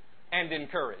 and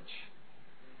encourage.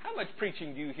 How much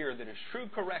preaching do you hear that is true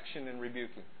correction and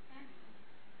rebuking?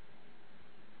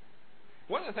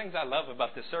 One of the things I love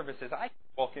about this service is I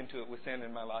walk into it with sin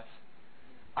in my life.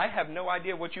 I have no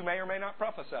idea what you may or may not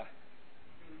prophesy.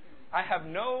 I have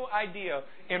no idea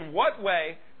in what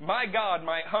way my God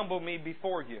might humble me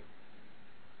before you.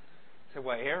 Say,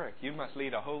 well, Eric, you must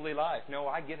lead a holy life. No,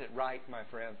 I get it right, my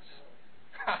friends.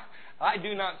 I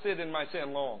do not sit in my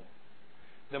sin long.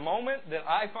 The moment that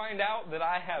I find out that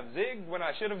I have zigged when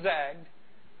I should have zagged,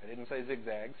 I didn't say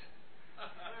zigzags.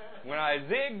 When I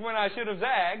zigged when I should have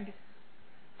zagged,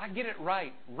 I get it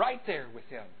right there with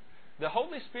Him. The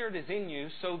Holy Spirit is in you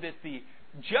so that the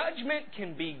judgment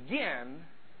can begin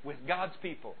with God's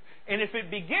people. And if it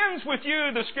begins with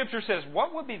you, the Scripture says,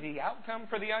 what will be the outcome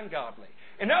for the ungodly?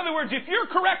 In other words, if you're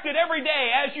corrected every day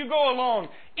as you go along,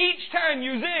 each time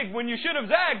you zig when you should have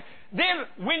zagged,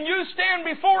 then when you stand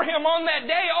before Him on that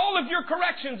day, all of your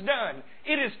correction's done.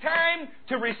 It is time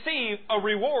to receive a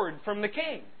reward from the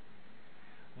King.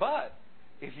 But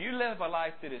if you live a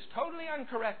life that is totally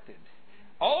uncorrected,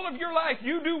 all of your life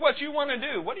you do what you want to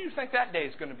do, what do you think that day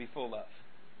is going to be full of?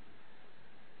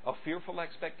 A fearful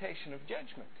expectation of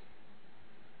judgment.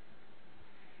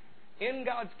 In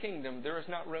God's kingdom, there is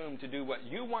not room to do what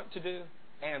you want to do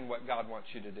and what God wants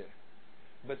you to do.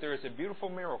 But there is a beautiful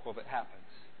miracle that happens.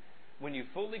 When you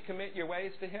fully commit your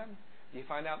ways to Him, you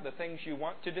find out the things you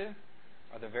want to do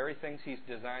are the very things He's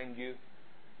designed you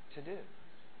to do.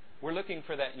 We're looking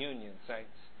for that union, saints.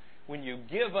 When you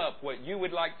give up what you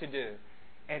would like to do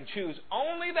and choose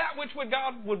only that which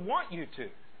God would want you to,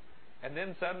 And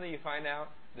then suddenly you find out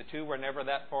the two were never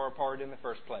that far apart in the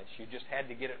first place. You just had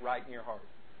to get it right in your heart.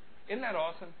 Isn't that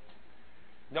awesome?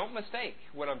 Don't mistake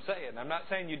what I'm saying. I'm not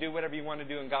saying you do whatever you want to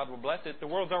do and God will bless it. The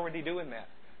world's already doing that.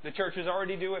 The church is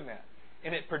already doing that.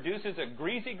 And it produces a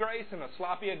greasy grace and a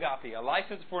sloppy agape, a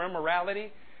license for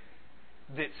immorality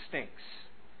that stinks.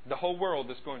 The whole world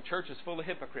is going, church is full of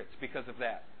hypocrites because of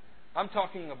that. I'm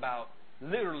talking about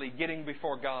literally getting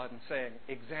before God and saying,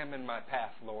 examine my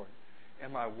path, Lord.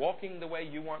 Am I walking the way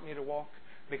you want me to walk?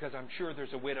 Because I'm sure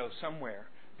there's a widow somewhere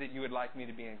that you would like me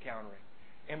to be encountering.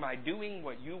 Am I doing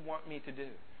what you want me to do?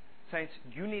 Saints,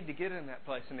 you need to get in that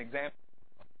place and examine.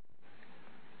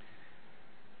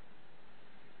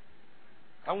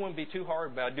 I won't be too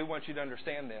hard, but I do want you to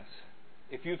understand this.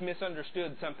 If you've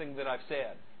misunderstood something that I've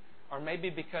said, or maybe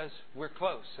because we're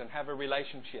close and have a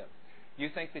relationship, you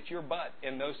think that your butt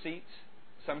in those seats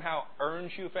somehow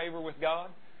earns you favor with God,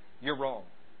 you're wrong.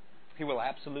 He will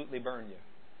absolutely burn you.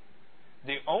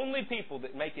 The only people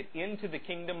that make it into the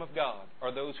kingdom of God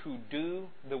are those who do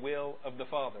the will of the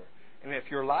Father. And if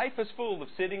your life is full of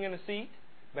sitting in a seat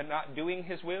but not doing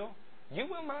His will, you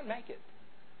will not make it.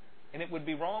 And it would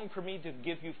be wrong for me to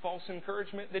give you false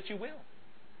encouragement that you will.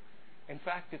 In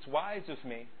fact, it's wise of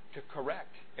me to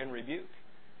correct and rebuke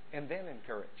and then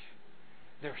encourage.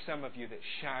 There are some of you that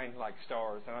shine like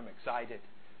stars, and I'm excited.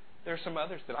 There are some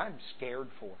others that I'm scared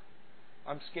for.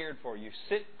 I'm scared for you.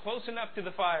 Sit close enough to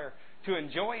the fire to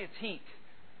enjoy its heat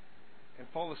and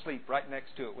fall asleep right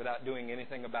next to it without doing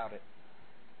anything about it.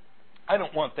 I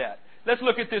don't want that. Let's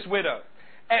look at this widow.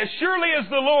 As surely as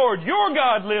the Lord your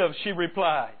God lives, she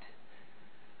replied,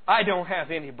 I don't have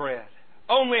any bread.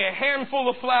 Only a handful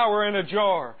of flour in a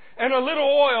jar and a little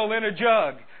oil in a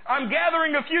jug. I'm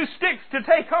gathering a few sticks to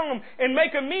take home and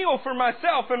make a meal for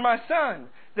myself and my son,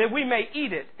 that we may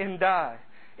eat it and die.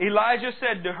 Elijah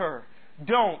said to her,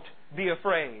 don't be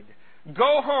afraid.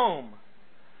 Go home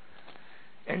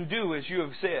and do as you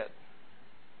have said.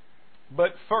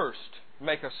 But first,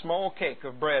 make a small cake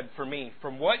of bread for me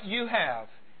from what you have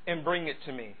and bring it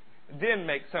to me. Then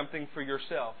make something for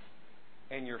yourself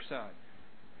and your son.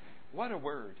 What a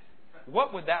word.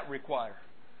 What would that require?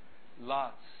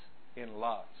 Lots and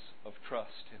lots of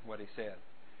trust in what he said.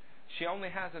 She only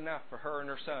has enough for her and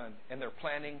her son, and they're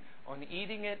planning on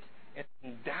eating it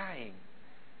and dying.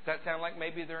 Does that sound like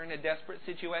maybe they're in a desperate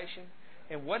situation?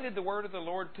 And what did the word of the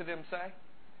Lord to them say?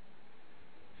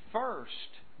 First,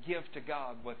 give to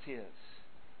God what's His,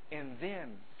 and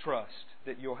then trust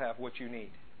that you'll have what you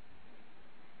need.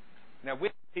 Now,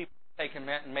 with people taken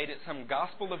that and made it some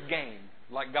gospel of gain,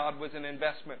 like God was an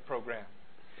investment program.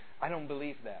 I don't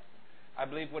believe that. I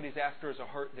believe what He's after is a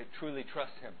heart that truly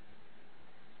trusts Him.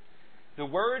 The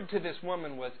word to this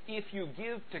woman was, if you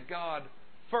give to God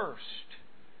first,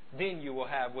 then you will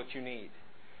have what you need.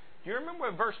 Do you remember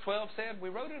what verse 12 said? We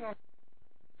wrote it on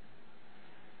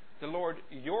the Lord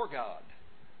your God.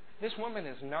 This woman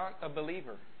is not a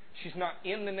believer. She's not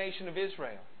in the nation of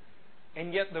Israel.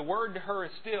 And yet the word to her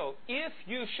is still, if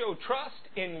you show trust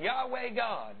in Yahweh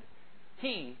God,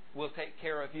 He will take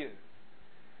care of you.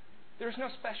 There's no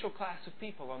special class of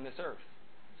people on this earth.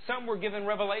 Some were given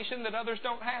revelation that others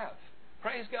don't have.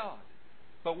 Praise God.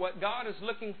 But what God is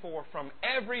looking for from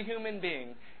every human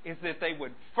being is that they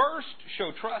would first show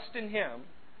trust in Him,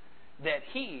 that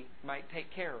He might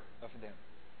take care of them.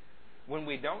 When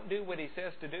we don't do what He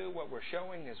says to do, what we're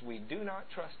showing is we do not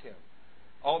trust Him.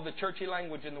 All the churchy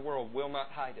language in the world will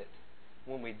not hide it.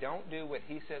 When we don't do what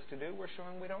He says to do, we're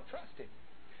showing we don't trust Him.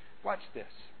 Watch this.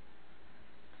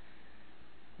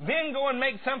 Then go and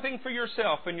make something for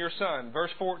yourself and your son.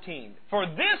 Verse 14. For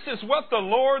this is what the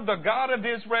Lord, the God of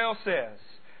Israel, says.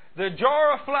 The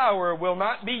jar of flour will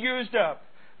not be used up.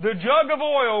 The jug of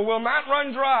oil will not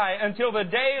run dry until the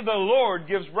day the Lord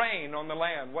gives rain on the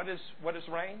land. What is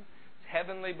rain? It's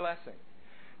heavenly blessing.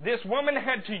 This woman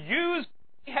had to use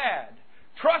what she had,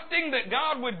 trusting that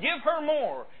God would give her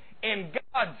more. And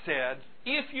God said,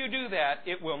 if you do that,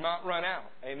 it will not run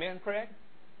out. Amen, Craig?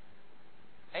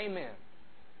 Amen.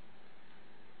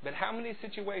 But how many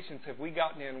situations have we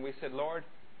gotten in and we said, Lord,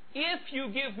 if you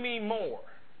give me more,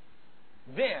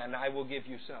 then I will give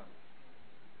you some.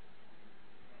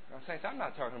 Now, saints, I'm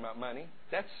not talking about money.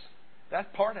 That's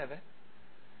part of it.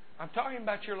 I'm talking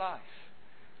about your life.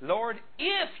 Lord,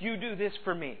 if you do this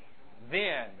for me,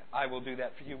 then I will do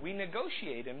that for you. We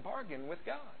negotiate and bargain with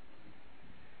God.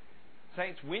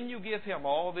 Saints, when you give Him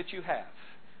all that you have,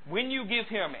 when you give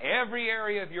Him every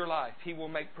area of your life, He will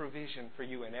make provision for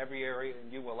you in every area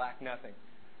and you will lack nothing.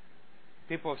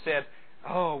 People have said,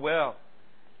 oh, well,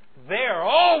 they're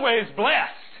always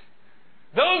blessed.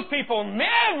 Those people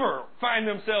never find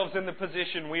themselves in the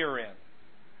position we are in.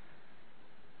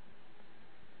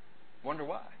 Wonder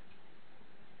why?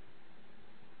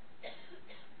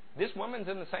 This woman's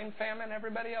in the same famine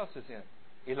everybody else is in.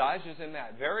 Elijah's in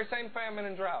that very same famine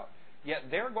and drought.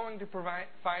 Yet they're going to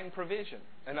find provision,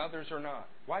 and others are not.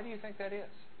 Why do you think that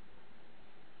is?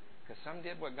 Because some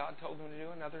did what God told them to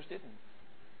do, and others didn't.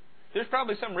 There's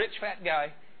probably some rich fat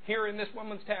guy here in this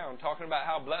woman's town talking about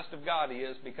how blessed of God he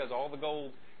is because all the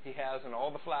gold he has and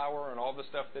all the flour and all the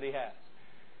stuff that he has.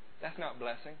 That's not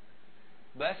blessing.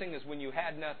 Blessing is when you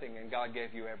had nothing and God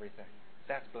gave you everything.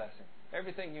 That's blessing.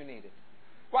 Everything you needed.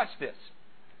 Watch this.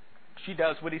 She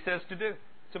does what he says to do.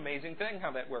 It's an amazing thing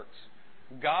how that works.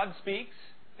 God speaks,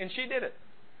 and she did it.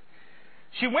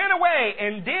 She went away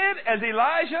and did as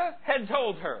Elijah had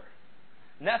told her.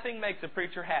 Nothing makes a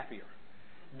preacher happier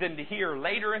than to hear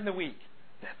later in the week,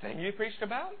 that thing you preached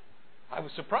about? I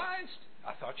was surprised.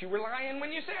 I thought you were lying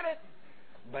when you said it.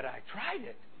 But I tried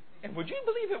it. And would you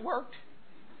believe it worked?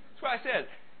 That's what I said.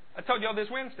 I told y'all this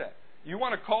Wednesday. You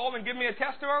want to call and give me a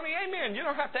testimony? Amen. You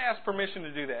don't have to ask permission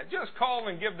to do that. Just call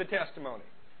and give the testimony.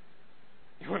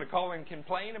 You want to call and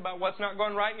complain about what's not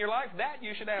going right in your life? That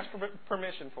you should ask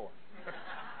permission for.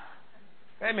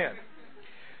 Amen.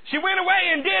 She went away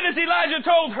and did as Elijah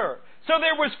told her. So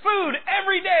there was food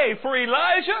every day for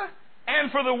Elijah and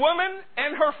for the woman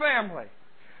and her family.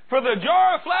 For the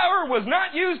jar of flour was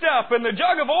not used up, and the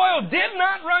jug of oil did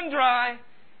not run dry,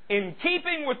 in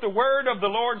keeping with the word of the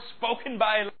Lord spoken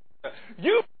by Elijah.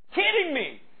 You kidding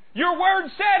me? Your word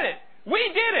said it. We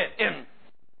did it. And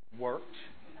it worked.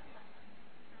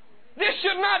 This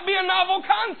should not be a novel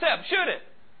concept, should it?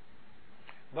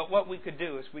 But what we could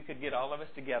do is we could get all of us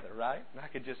together, right? And I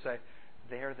could just say,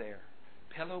 there.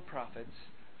 Pillow prophets,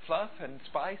 fluff and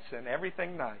spice and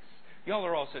everything nice. Y'all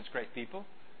are all such great people.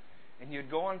 And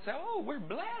you'd go on and say, oh, we're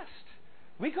blessed.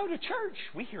 We go to church.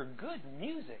 We hear good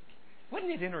music. Wasn't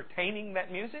it entertaining,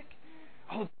 that music?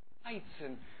 Oh, the lights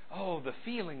and, the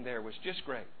feeling there was just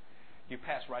great. You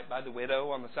pass right by the widow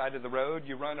on the side of the road.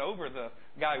 You run over the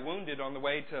guy wounded on the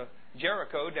way to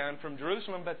Jericho down from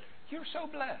Jerusalem. But you're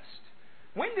so blessed.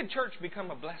 When did church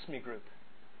become a bless me group?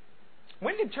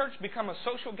 When did church become a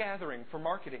social gathering for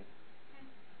marketing?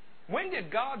 When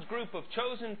did God's group of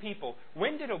chosen people,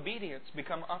 when did obedience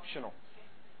become optional?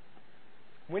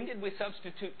 When did we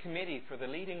substitute committee for the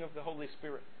leading of the Holy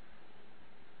Spirit?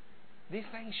 These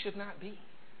things should not be.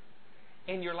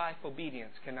 In your life,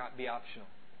 obedience cannot be optional.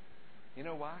 You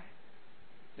know why?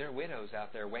 There are widows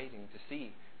out there waiting to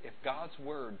see if God's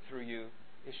word through you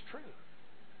is true.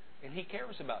 And He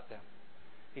cares about them.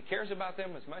 He cares about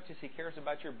them as much as He cares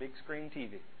about your big screen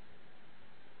TV,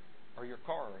 or your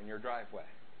car in your driveway,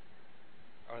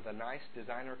 or the nice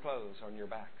designer clothes on your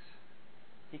backs.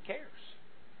 He cares.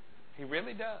 He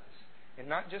really does. And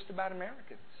not just about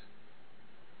Americans.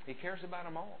 He cares about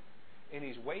them all. And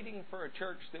He's waiting for a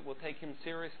church that will take Him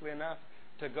seriously enough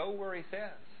to go where He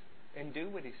says and do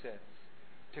what He says.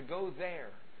 To go there,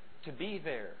 to be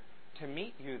there, to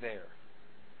meet you there.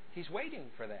 He's waiting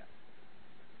for that.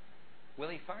 Will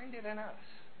He find it in us?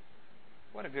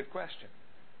 What a good question.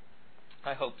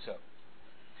 I hope so.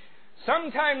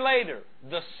 Sometime later,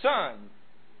 the son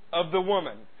of the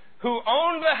woman who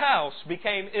owned the house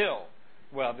became ill.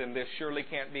 Well, then this surely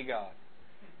can't be God.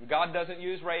 God doesn't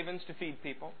use ravens to feed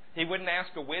people. He wouldn't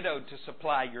ask a widow to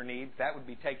supply your needs. That would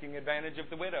be taking advantage of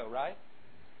the widow, right?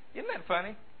 Isn't that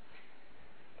funny?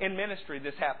 In ministry,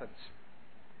 this happens.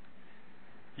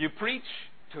 You preach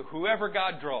to whoever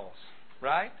God draws,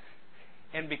 right?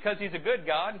 And because He's a good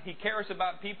God, He cares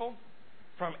about people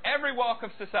from every walk of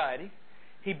society.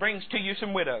 He brings to you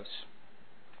some widows.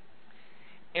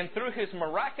 And through His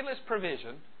miraculous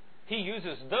provision, He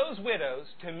uses those widows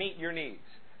to meet your needs.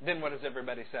 Then what does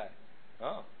everybody say?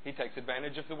 Oh, He takes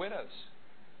advantage of the widows.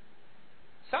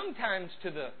 Sometimes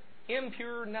to the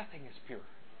impure, nothing is pure.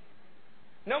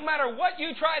 No matter what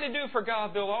you try to do for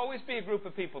God, there'll always be a group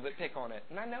of people that pick on it.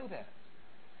 And I know that.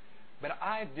 But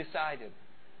I've decided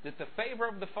that the favor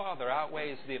of the Father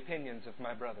outweighs the opinions of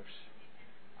my brothers.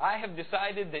 I have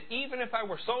decided that even if I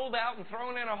were sold out and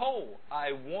thrown in a hole,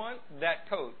 I want that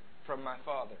coat from my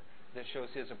Father that shows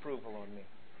His approval on me.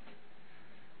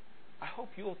 I hope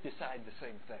you'll decide the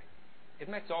same thing. It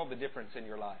makes all the difference in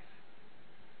your life.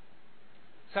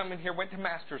 Some in here went to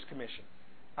Master's Commission.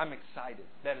 I'm excited.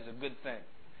 That is a good thing.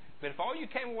 But if all you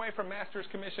came away from Master's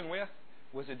Commission with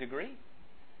was a degree,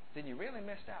 then you really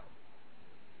missed out.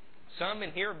 Some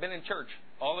in here have been in church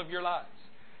all of your lives.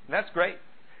 And that's great.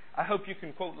 I hope you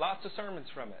can quote lots of sermons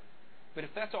from it. But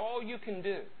if that's all you can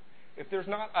do, if there's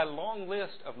not a long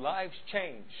list of lives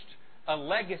changed, a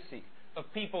legacy of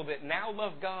people that now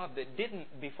love God that didn't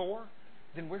before,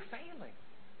 then we're failing.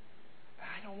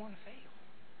 I don't want to fail.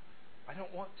 I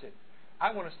don't want to.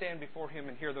 I want to stand before Him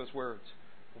and hear those words.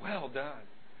 Well done,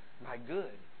 my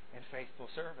good and faithful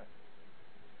servant.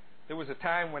 There was a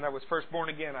time when I was first born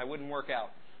again, I wouldn't work out.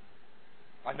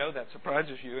 I know that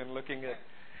surprises you in looking at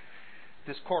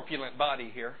this corpulent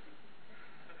body here.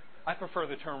 I prefer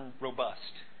the term robust.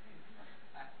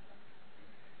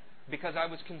 Because I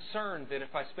was concerned that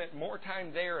if I spent more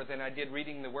time there than I did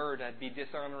reading the Word, I'd be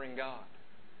dishonoring God.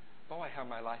 Boy, how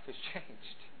my life has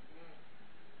changed.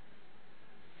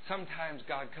 Sometimes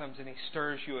God comes and He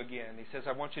stirs you again. He says,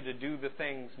 I want you to do the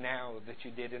things now that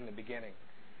you did in the beginning.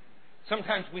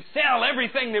 Sometimes we sell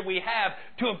everything that we have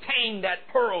to obtain that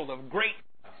pearl of great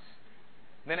price.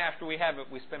 Then after we have it,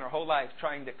 we spend our whole life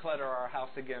trying to clutter our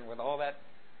house again with all that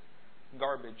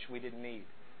garbage we didn't need.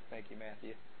 Thank you,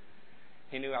 Matthew.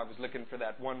 He knew I was looking for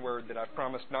that one word that I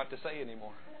promised not to say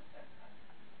anymore.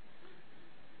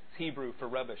 It's Hebrew for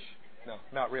rubbish. No,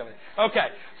 not really. Okay.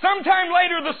 Sometime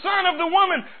later, the son of the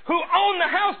woman who owned the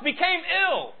house became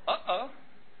ill.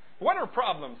 What are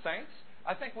problems, saints?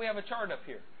 I think we have a chart up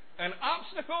here. An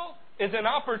obstacle is an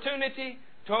opportunity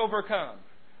to overcome.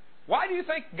 Why do you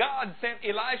think God sent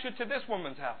Elijah to this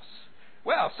woman's house?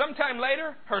 Well, sometime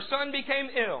later, her son became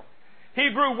ill. He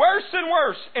grew worse and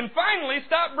worse and finally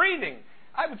stopped breathing.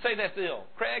 I would say that's ill.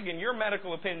 Craig, in your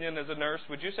medical opinion as a nurse,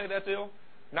 would you say that's ill?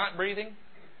 Not breathing?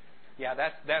 Yeah,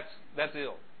 that's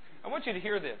ill. I want you to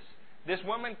hear this. This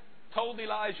woman told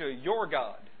Elijah, your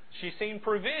God. She's seen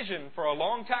provision for a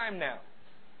long time now.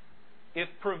 If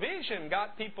provision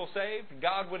got people saved,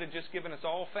 God would have just given us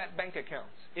all fat bank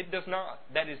accounts. It does not.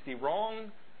 That is the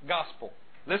wrong gospel.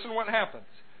 Listen to what happens.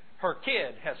 Her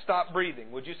kid has stopped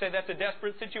breathing. Would you say that's a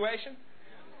desperate situation?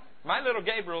 My little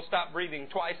Gabriel stopped breathing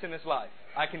twice in his life.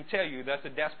 I can tell you that's a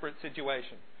desperate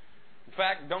situation. In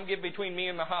fact, don't get between me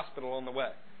and the hospital on the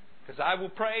way. Because I will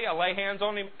pray, I'll lay hands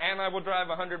on him, and I will drive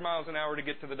 100 miles an hour to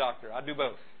get to the doctor. I'll do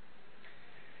both.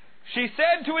 She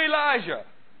said to Elijah,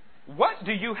 what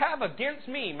do you have against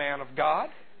me, man of God?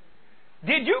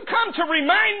 Did you come to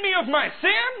remind me of my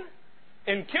sin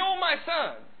and kill my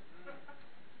son?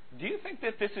 Do you think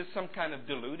that this is some kind of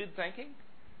deluded thinking?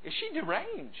 Is she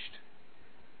deranged?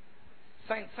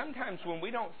 Saints, sometimes when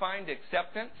we don't find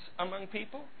acceptance among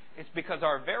people, it's because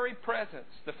our very presence,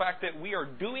 the fact that we are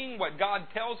doing what God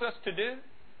tells us to do,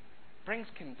 brings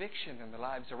conviction in the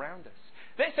lives around us.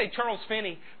 They say Charles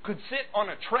Finney could sit on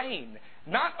a train,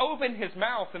 not open his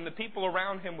mouth, and the people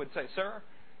around him would say, sir,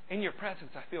 in your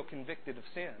presence I feel convicted of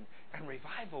sin, and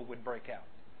revival would break out.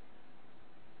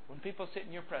 When people sit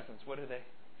in your presence, what do they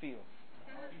feel?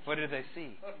 What do they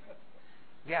see?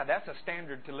 Yeah, that's a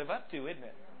standard to live up to, isn't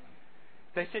it?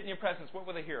 They sit in your presence, what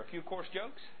will they hear? A few coarse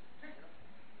jokes?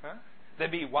 Huh?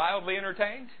 They'd be wildly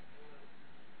entertained?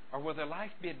 Or will their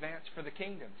life be advanced for the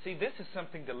kingdom? See, this is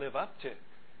something to live up to.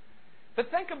 But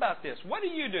think about this. What do?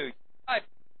 You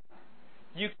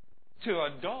to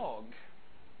a dog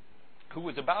who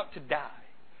was about to die.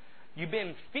 You've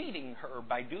been feeding her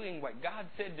by doing what God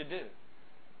said to do.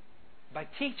 By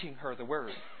teaching her the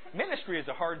Word. Ministry is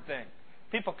a hard thing.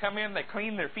 People come in, they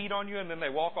clean their feet on you, and then they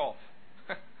walk off.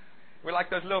 We're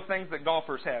like those little things that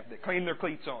golfers have that clean their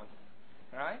cleats on.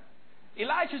 All right?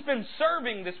 Elijah's been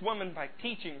serving this woman by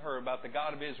teaching her about the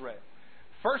God of Israel.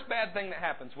 First bad thing that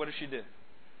happens, what does she do?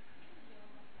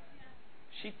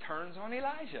 She turns on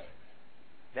Elijah.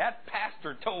 That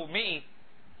pastor told me.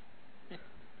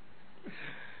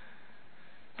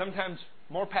 Sometimes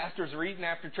more pastors are eating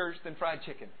after church than fried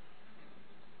chicken.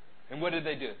 And what did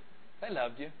they do? They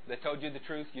loved you. They told you the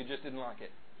truth. You just didn't like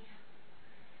it.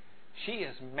 She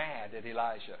is mad at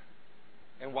Elijah.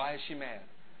 And why is she mad?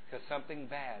 Because something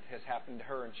bad has happened to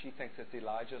her and she thinks it's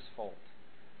Elijah's fault.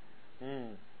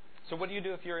 So what do you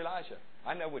do if you're Elijah?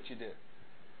 I know what you do.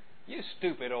 You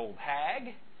stupid old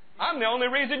hag. I'm the only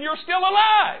reason you're still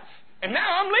alive. And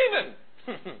now I'm leaving.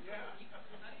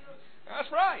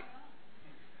 That's right.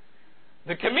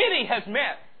 The committee has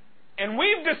met. And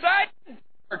we've decided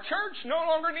our church no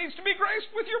longer needs to be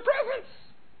graced with your presence.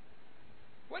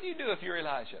 What do you do if you're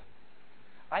Elijah?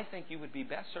 I think you would be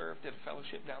best served at a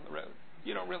fellowship down the road.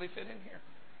 You don't really fit in here.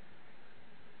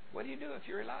 What do you do if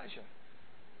you're Elijah?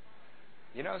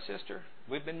 You know, sister,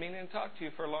 we've been meaning to talk to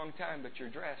you for a long time, but your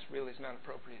dress really is not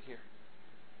appropriate here.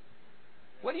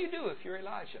 What do you do if you're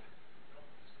Elijah?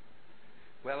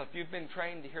 Well, if you've been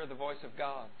trained to hear the voice of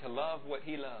God, to love what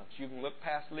He loves, you can look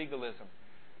past legalism.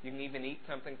 You can even eat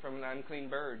something from an unclean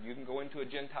bird. You can go into a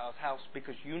Gentile's house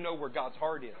because you know where God's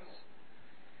heart is.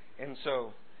 And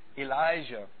so,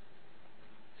 Elijah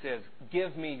says,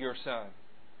 give me your son.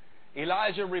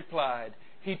 Elijah replied,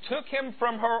 he took him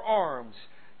from her arms,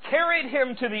 carried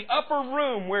him to the upper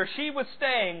room where she was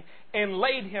staying, and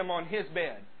laid him on his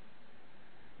bed.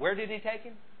 Where did He take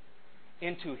him?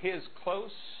 Into His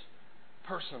close,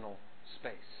 personal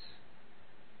space.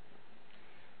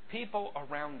 People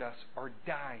around us are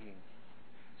dying.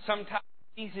 Sometimes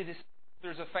it's easy to see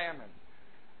there's a famine.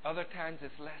 Other times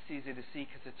it's less easy to see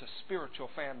because it's a spiritual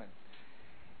famine.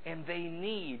 And they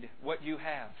need what you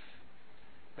have.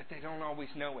 But they don't always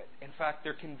know it. In fact,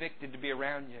 they're convicted to be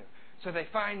around you. So they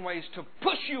find ways to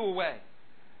push you away.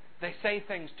 They say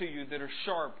things to you that are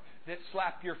sharp, that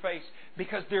slap your face,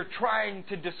 because they're trying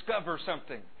to discover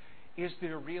something. Is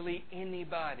there really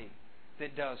anybody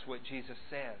that does what Jesus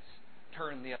says?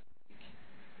 Turn the other cheek.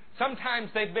 Sometimes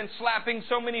they've been slapping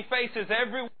so many faces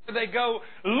everywhere they go,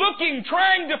 looking,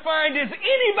 trying to find, is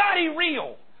anybody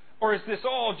real? Or is this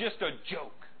all just a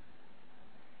joke?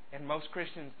 And most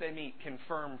Christians they meet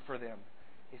confirm for them,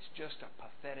 it's just a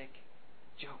pathetic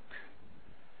joke.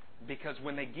 Because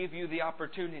when they give you the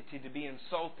opportunity to be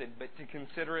insulted, but to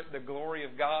consider it the glory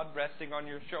of God resting on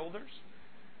your shoulders,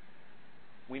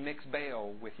 we mix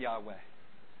Baal with Yahweh.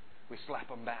 We slap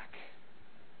them back.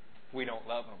 We don't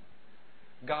love them.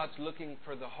 God's looking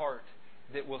for the heart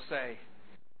that will say,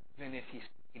 even if He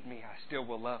saved me, I still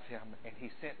will love Him. And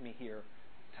He sent me here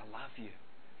to love you.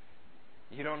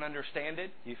 You don't understand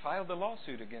it? You filed a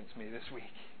lawsuit against me this week.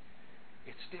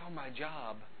 It's still my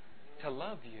job to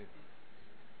love you.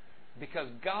 Because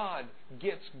God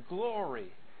gets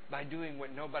glory by doing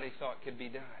what nobody thought could be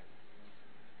done.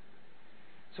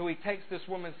 So He takes this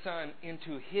woman's son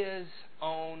into His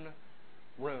own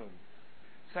room.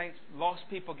 Saints, lost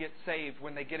people get saved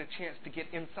when they get a chance to get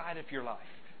inside of your life,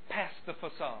 past the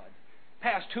facade,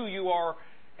 past who you are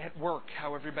at work,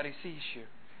 how everybody sees you,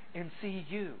 and see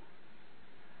you.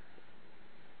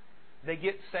 They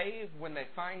get saved when they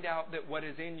find out that what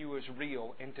is in you is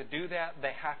real. And to do that,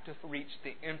 they have to reach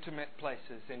the intimate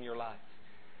places in your life.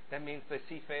 That means they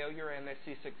see failure and they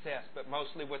see success. But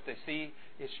mostly what they see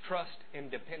is trust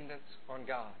and dependence on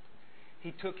God.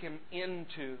 He took him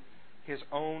into His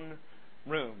own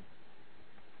room.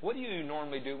 What do you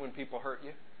normally do when people hurt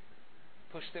you?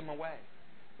 Push them away.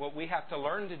 What we have to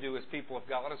learn to do as people of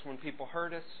God is when people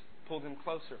hurt us, pull them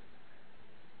closer.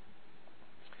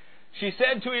 She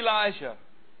said to Elijah,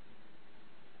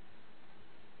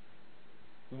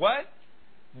 "What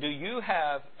do you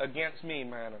have against me,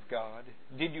 man of God?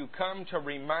 Did you come to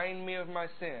remind me of my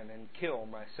sin and kill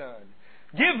my son?"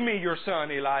 "Give me your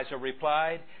son," Elijah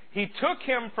replied. He took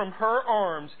him from her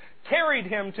arms, carried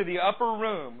him to the upper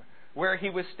room where he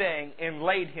was staying, and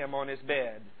laid him on his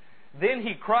bed. Then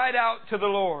he cried out to the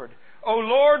Lord, "O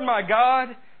Lord my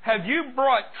God, have you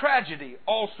brought tragedy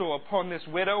also upon this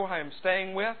widow I am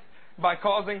staying with, by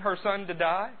causing her son to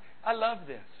die?" I love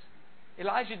this.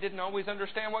 Elijah didn't always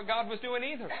understand what God was doing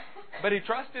either, but he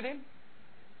trusted Him.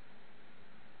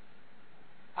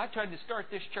 I tried to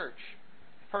start this church.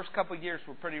 The first couple of years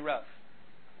were pretty rough.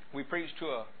 We preached to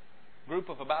a group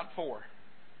of about 4.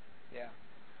 Yeah.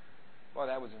 Boy,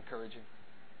 that was encouraging.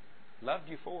 Loved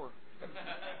you 4.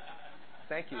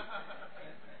 Thank you.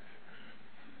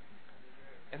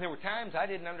 And there were times I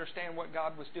didn't understand what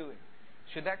God was doing.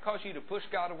 Should that cause you to push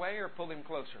God away or pull Him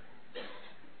closer?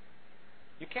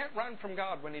 You can't run from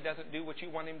God when He doesn't do what you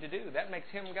want Him to do. That makes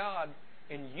Him God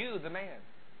and you the man.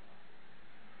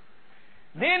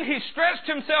 Then he stretched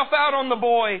himself out on the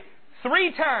boy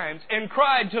 3 times and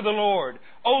cried to the Lord,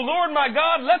 "O Lord my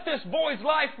God, let this boy's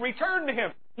life return to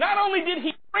him." Not only did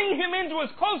He bring him into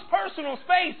His close personal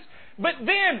space, but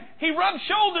then He rubbed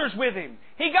shoulders with him.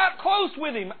 He got close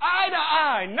with him, eye to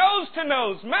eye, nose to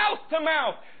nose, mouth to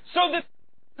mouth, so that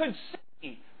could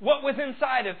see what was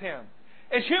inside of him.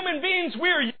 As human beings,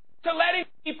 we're used to letting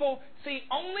people see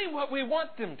only what we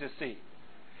want them to see.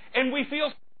 And we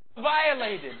feel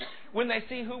violated when they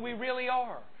see who we really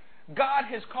are. God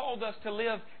has called us to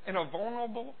live in a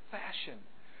vulnerable fashion,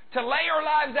 to lay our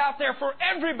lives out there for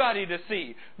everybody to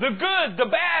see, the good, the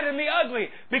bad, and the ugly,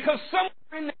 because somewhere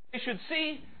in there they should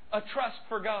see a trust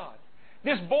for God.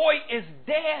 This boy is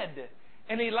dead,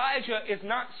 and Elijah is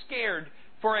not scared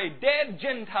for a dead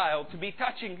Gentile to be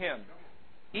touching him,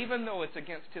 even though it's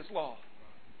against his law.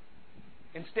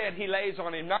 Instead, he lays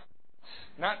on him not once,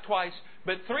 not twice,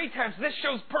 but 3 times. This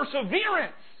shows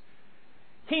perseverance.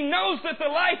 He knows that the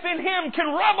life in him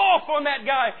can rub off on that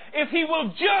guy if he will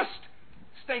just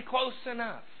stay close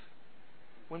enough.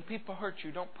 When people hurt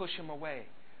you, don't push them away.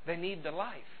 They need the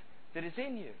life that is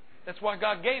in you. That's why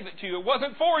God gave it to you. It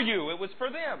wasn't for you. It was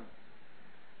for them.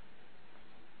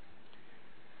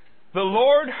 The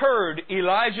Lord heard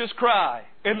Elijah's cry,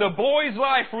 and the boy's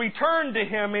life returned to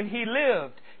him, and he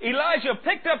lived. Elijah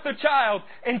picked up the child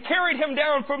and carried him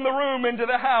down from the room into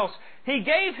the house. He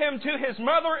gave him to his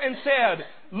mother and said,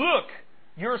 "Look,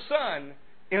 your son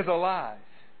is alive."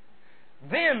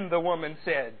 Then the woman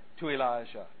said to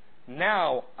Elijah,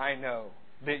 "Now I know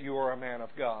that you are a man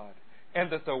of God, and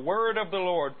that the word of the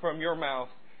Lord from your mouth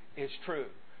is true."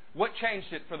 What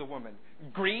changed it for the woman?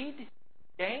 Greed?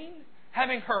 Gain?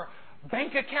 Having her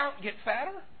bank account get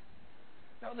fatter?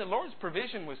 No, the Lord's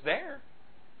provision was there.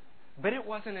 But it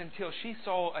wasn't until she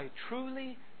saw a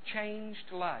truly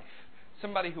changed life,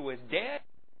 somebody who was dead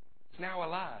is now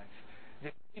alive,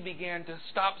 that she began to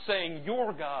stop saying,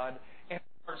 "You're God," and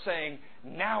start saying,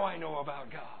 "Now I know about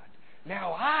God.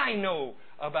 Now I know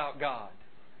about God."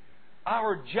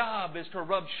 Our job is to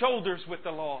rub shoulders with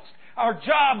the lost. Our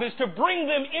job is to bring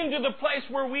them into the place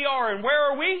where we are. And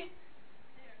where are we?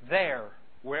 There,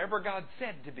 wherever God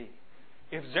said to be.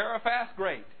 If Zarephath,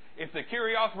 great. If the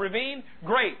Kerioth Ravine,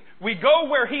 great. We go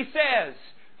where He says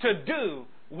to do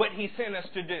what He sent us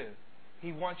to do.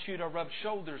 He wants you to rub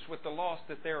shoulders with the lost,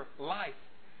 that their life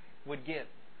would get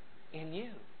in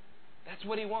you. That's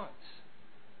what He wants.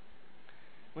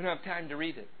 We don't have time to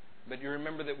read it, but you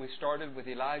remember that we started with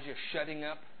Elijah shutting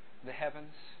up the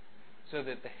heavens so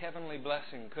that the heavenly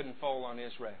blessing couldn't fall on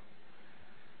Israel.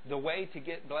 The way to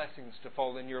get blessings to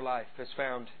fall in your life is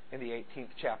found in the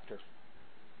 18th chapter.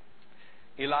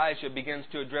 Elijah begins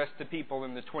to address the people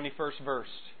in the 21st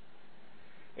verse.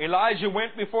 Elijah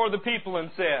went before the people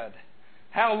and said,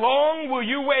 "How long will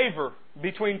you waver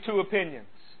between two opinions?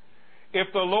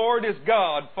 If the Lord is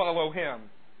God, follow Him.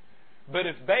 But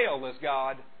if Baal is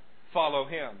God, follow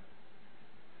him."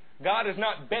 God is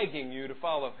not begging you to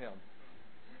follow Him.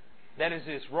 That is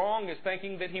as wrong as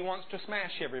thinking that He wants to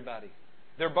smash everybody.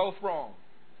 They're both wrong.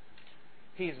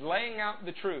 He's laying out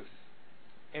the truth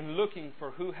and looking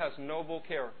for who has noble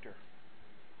character,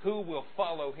 who will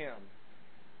follow Him.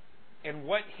 And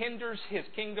what hinders His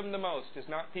kingdom the most is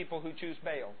not people who choose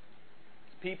Baal.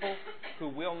 It's people who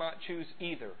will not choose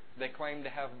either. They claim to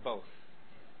have both.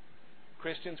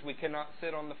 Christians, we cannot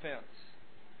sit on the fence.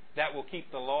 That will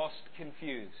keep the lost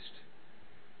confused.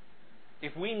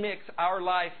 If we mix our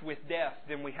life with death,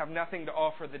 then we have nothing to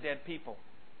offer the dead people.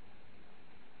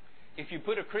 If you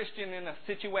put a Christian in a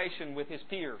situation with his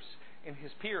peers, and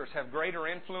his peers have greater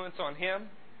influence on him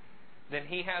than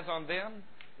he has on them,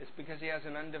 it's because he has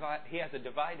a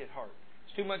divided heart.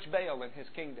 There's too much Baal in his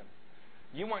kingdom.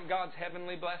 You want God's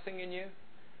heavenly blessing in you?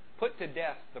 Put to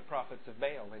death the prophets of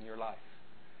Baal in your life.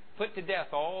 Put to death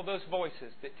all those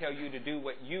voices that tell you to do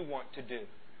what you want to do,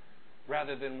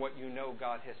 rather than what you know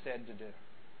God has said to do.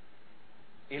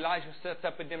 Elijah sets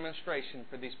up a demonstration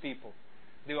for these people.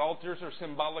 The altars are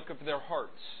symbolic of their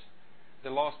hearts. The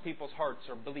lost people's hearts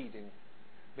are bleeding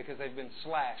because they've been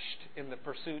slashed in the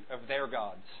pursuit of their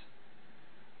gods.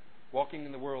 Walking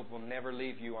in the world will never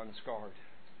leave you unscarred.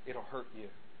 It'll hurt you.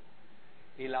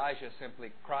 Elijah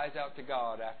simply cries out to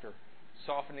God after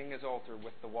softening his altar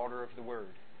with the water of the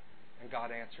Word, and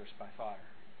God answers by fire.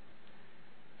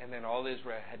 And then all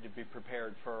Israel had to be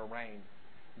prepared for a rain,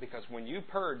 because when you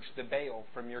purge the Baal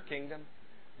from your kingdom,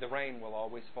 the rain will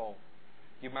always fall.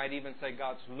 You might even say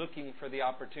God's looking for the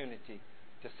opportunity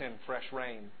to send fresh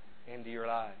rain into your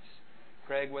lives.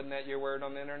 Craig, wasn't that your word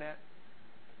on the internet?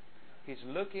 He's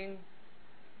looking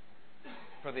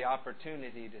for the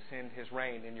opportunity to send His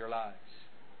rain in your lives.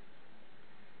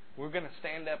 We're going to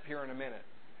stand up here in a minute,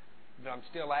 but I'm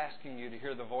still asking you to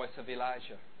hear the voice of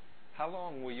Elijah. How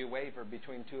long will you waver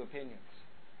between two opinions?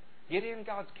 Get in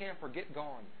God's camp or get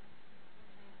gone.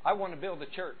 I want to build a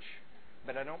church,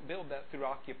 but I don't build that through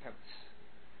occupants.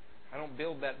 I don't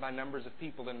build that by numbers of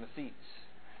people in the seats.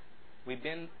 We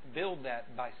build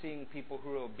that by seeing people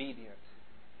who are obedient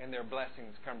and their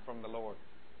blessings come from the Lord.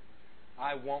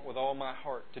 I want with all my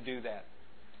heart to do that.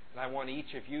 And I want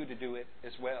each of you to do it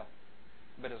as well.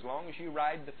 But as long as you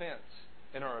ride the fence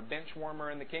and are a bench warmer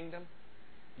in the kingdom,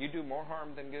 you do more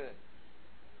harm than good.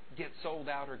 Get sold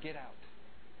out or get out.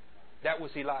 That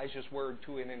was Elijah's word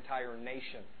to an entire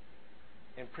nation.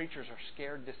 And preachers are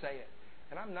scared to say it.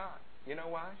 And I'm not. You know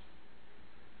why?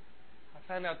 I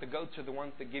found out the goats are the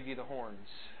ones that give you the horns.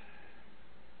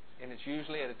 And it's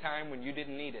usually at a time when you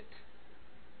didn't need it.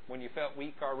 When you felt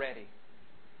weak already.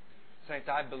 Saints,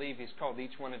 I believe He's called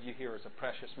each one of you here as a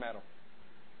precious metal.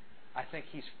 I think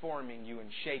He's forming you and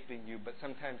shaping you, but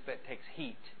sometimes that takes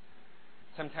heat.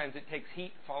 Sometimes it takes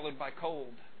heat followed by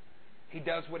cold. He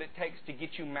does what it takes to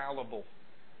get you malleable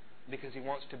because He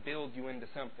wants to build you into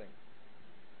something.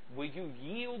 Will you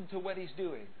yield to what He's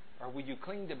doing, or will you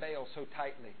cling to Baal so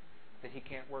tightly that He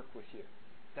can't work with you?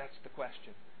 That's the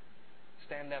question.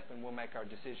 Stand up and we'll make our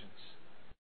decisions.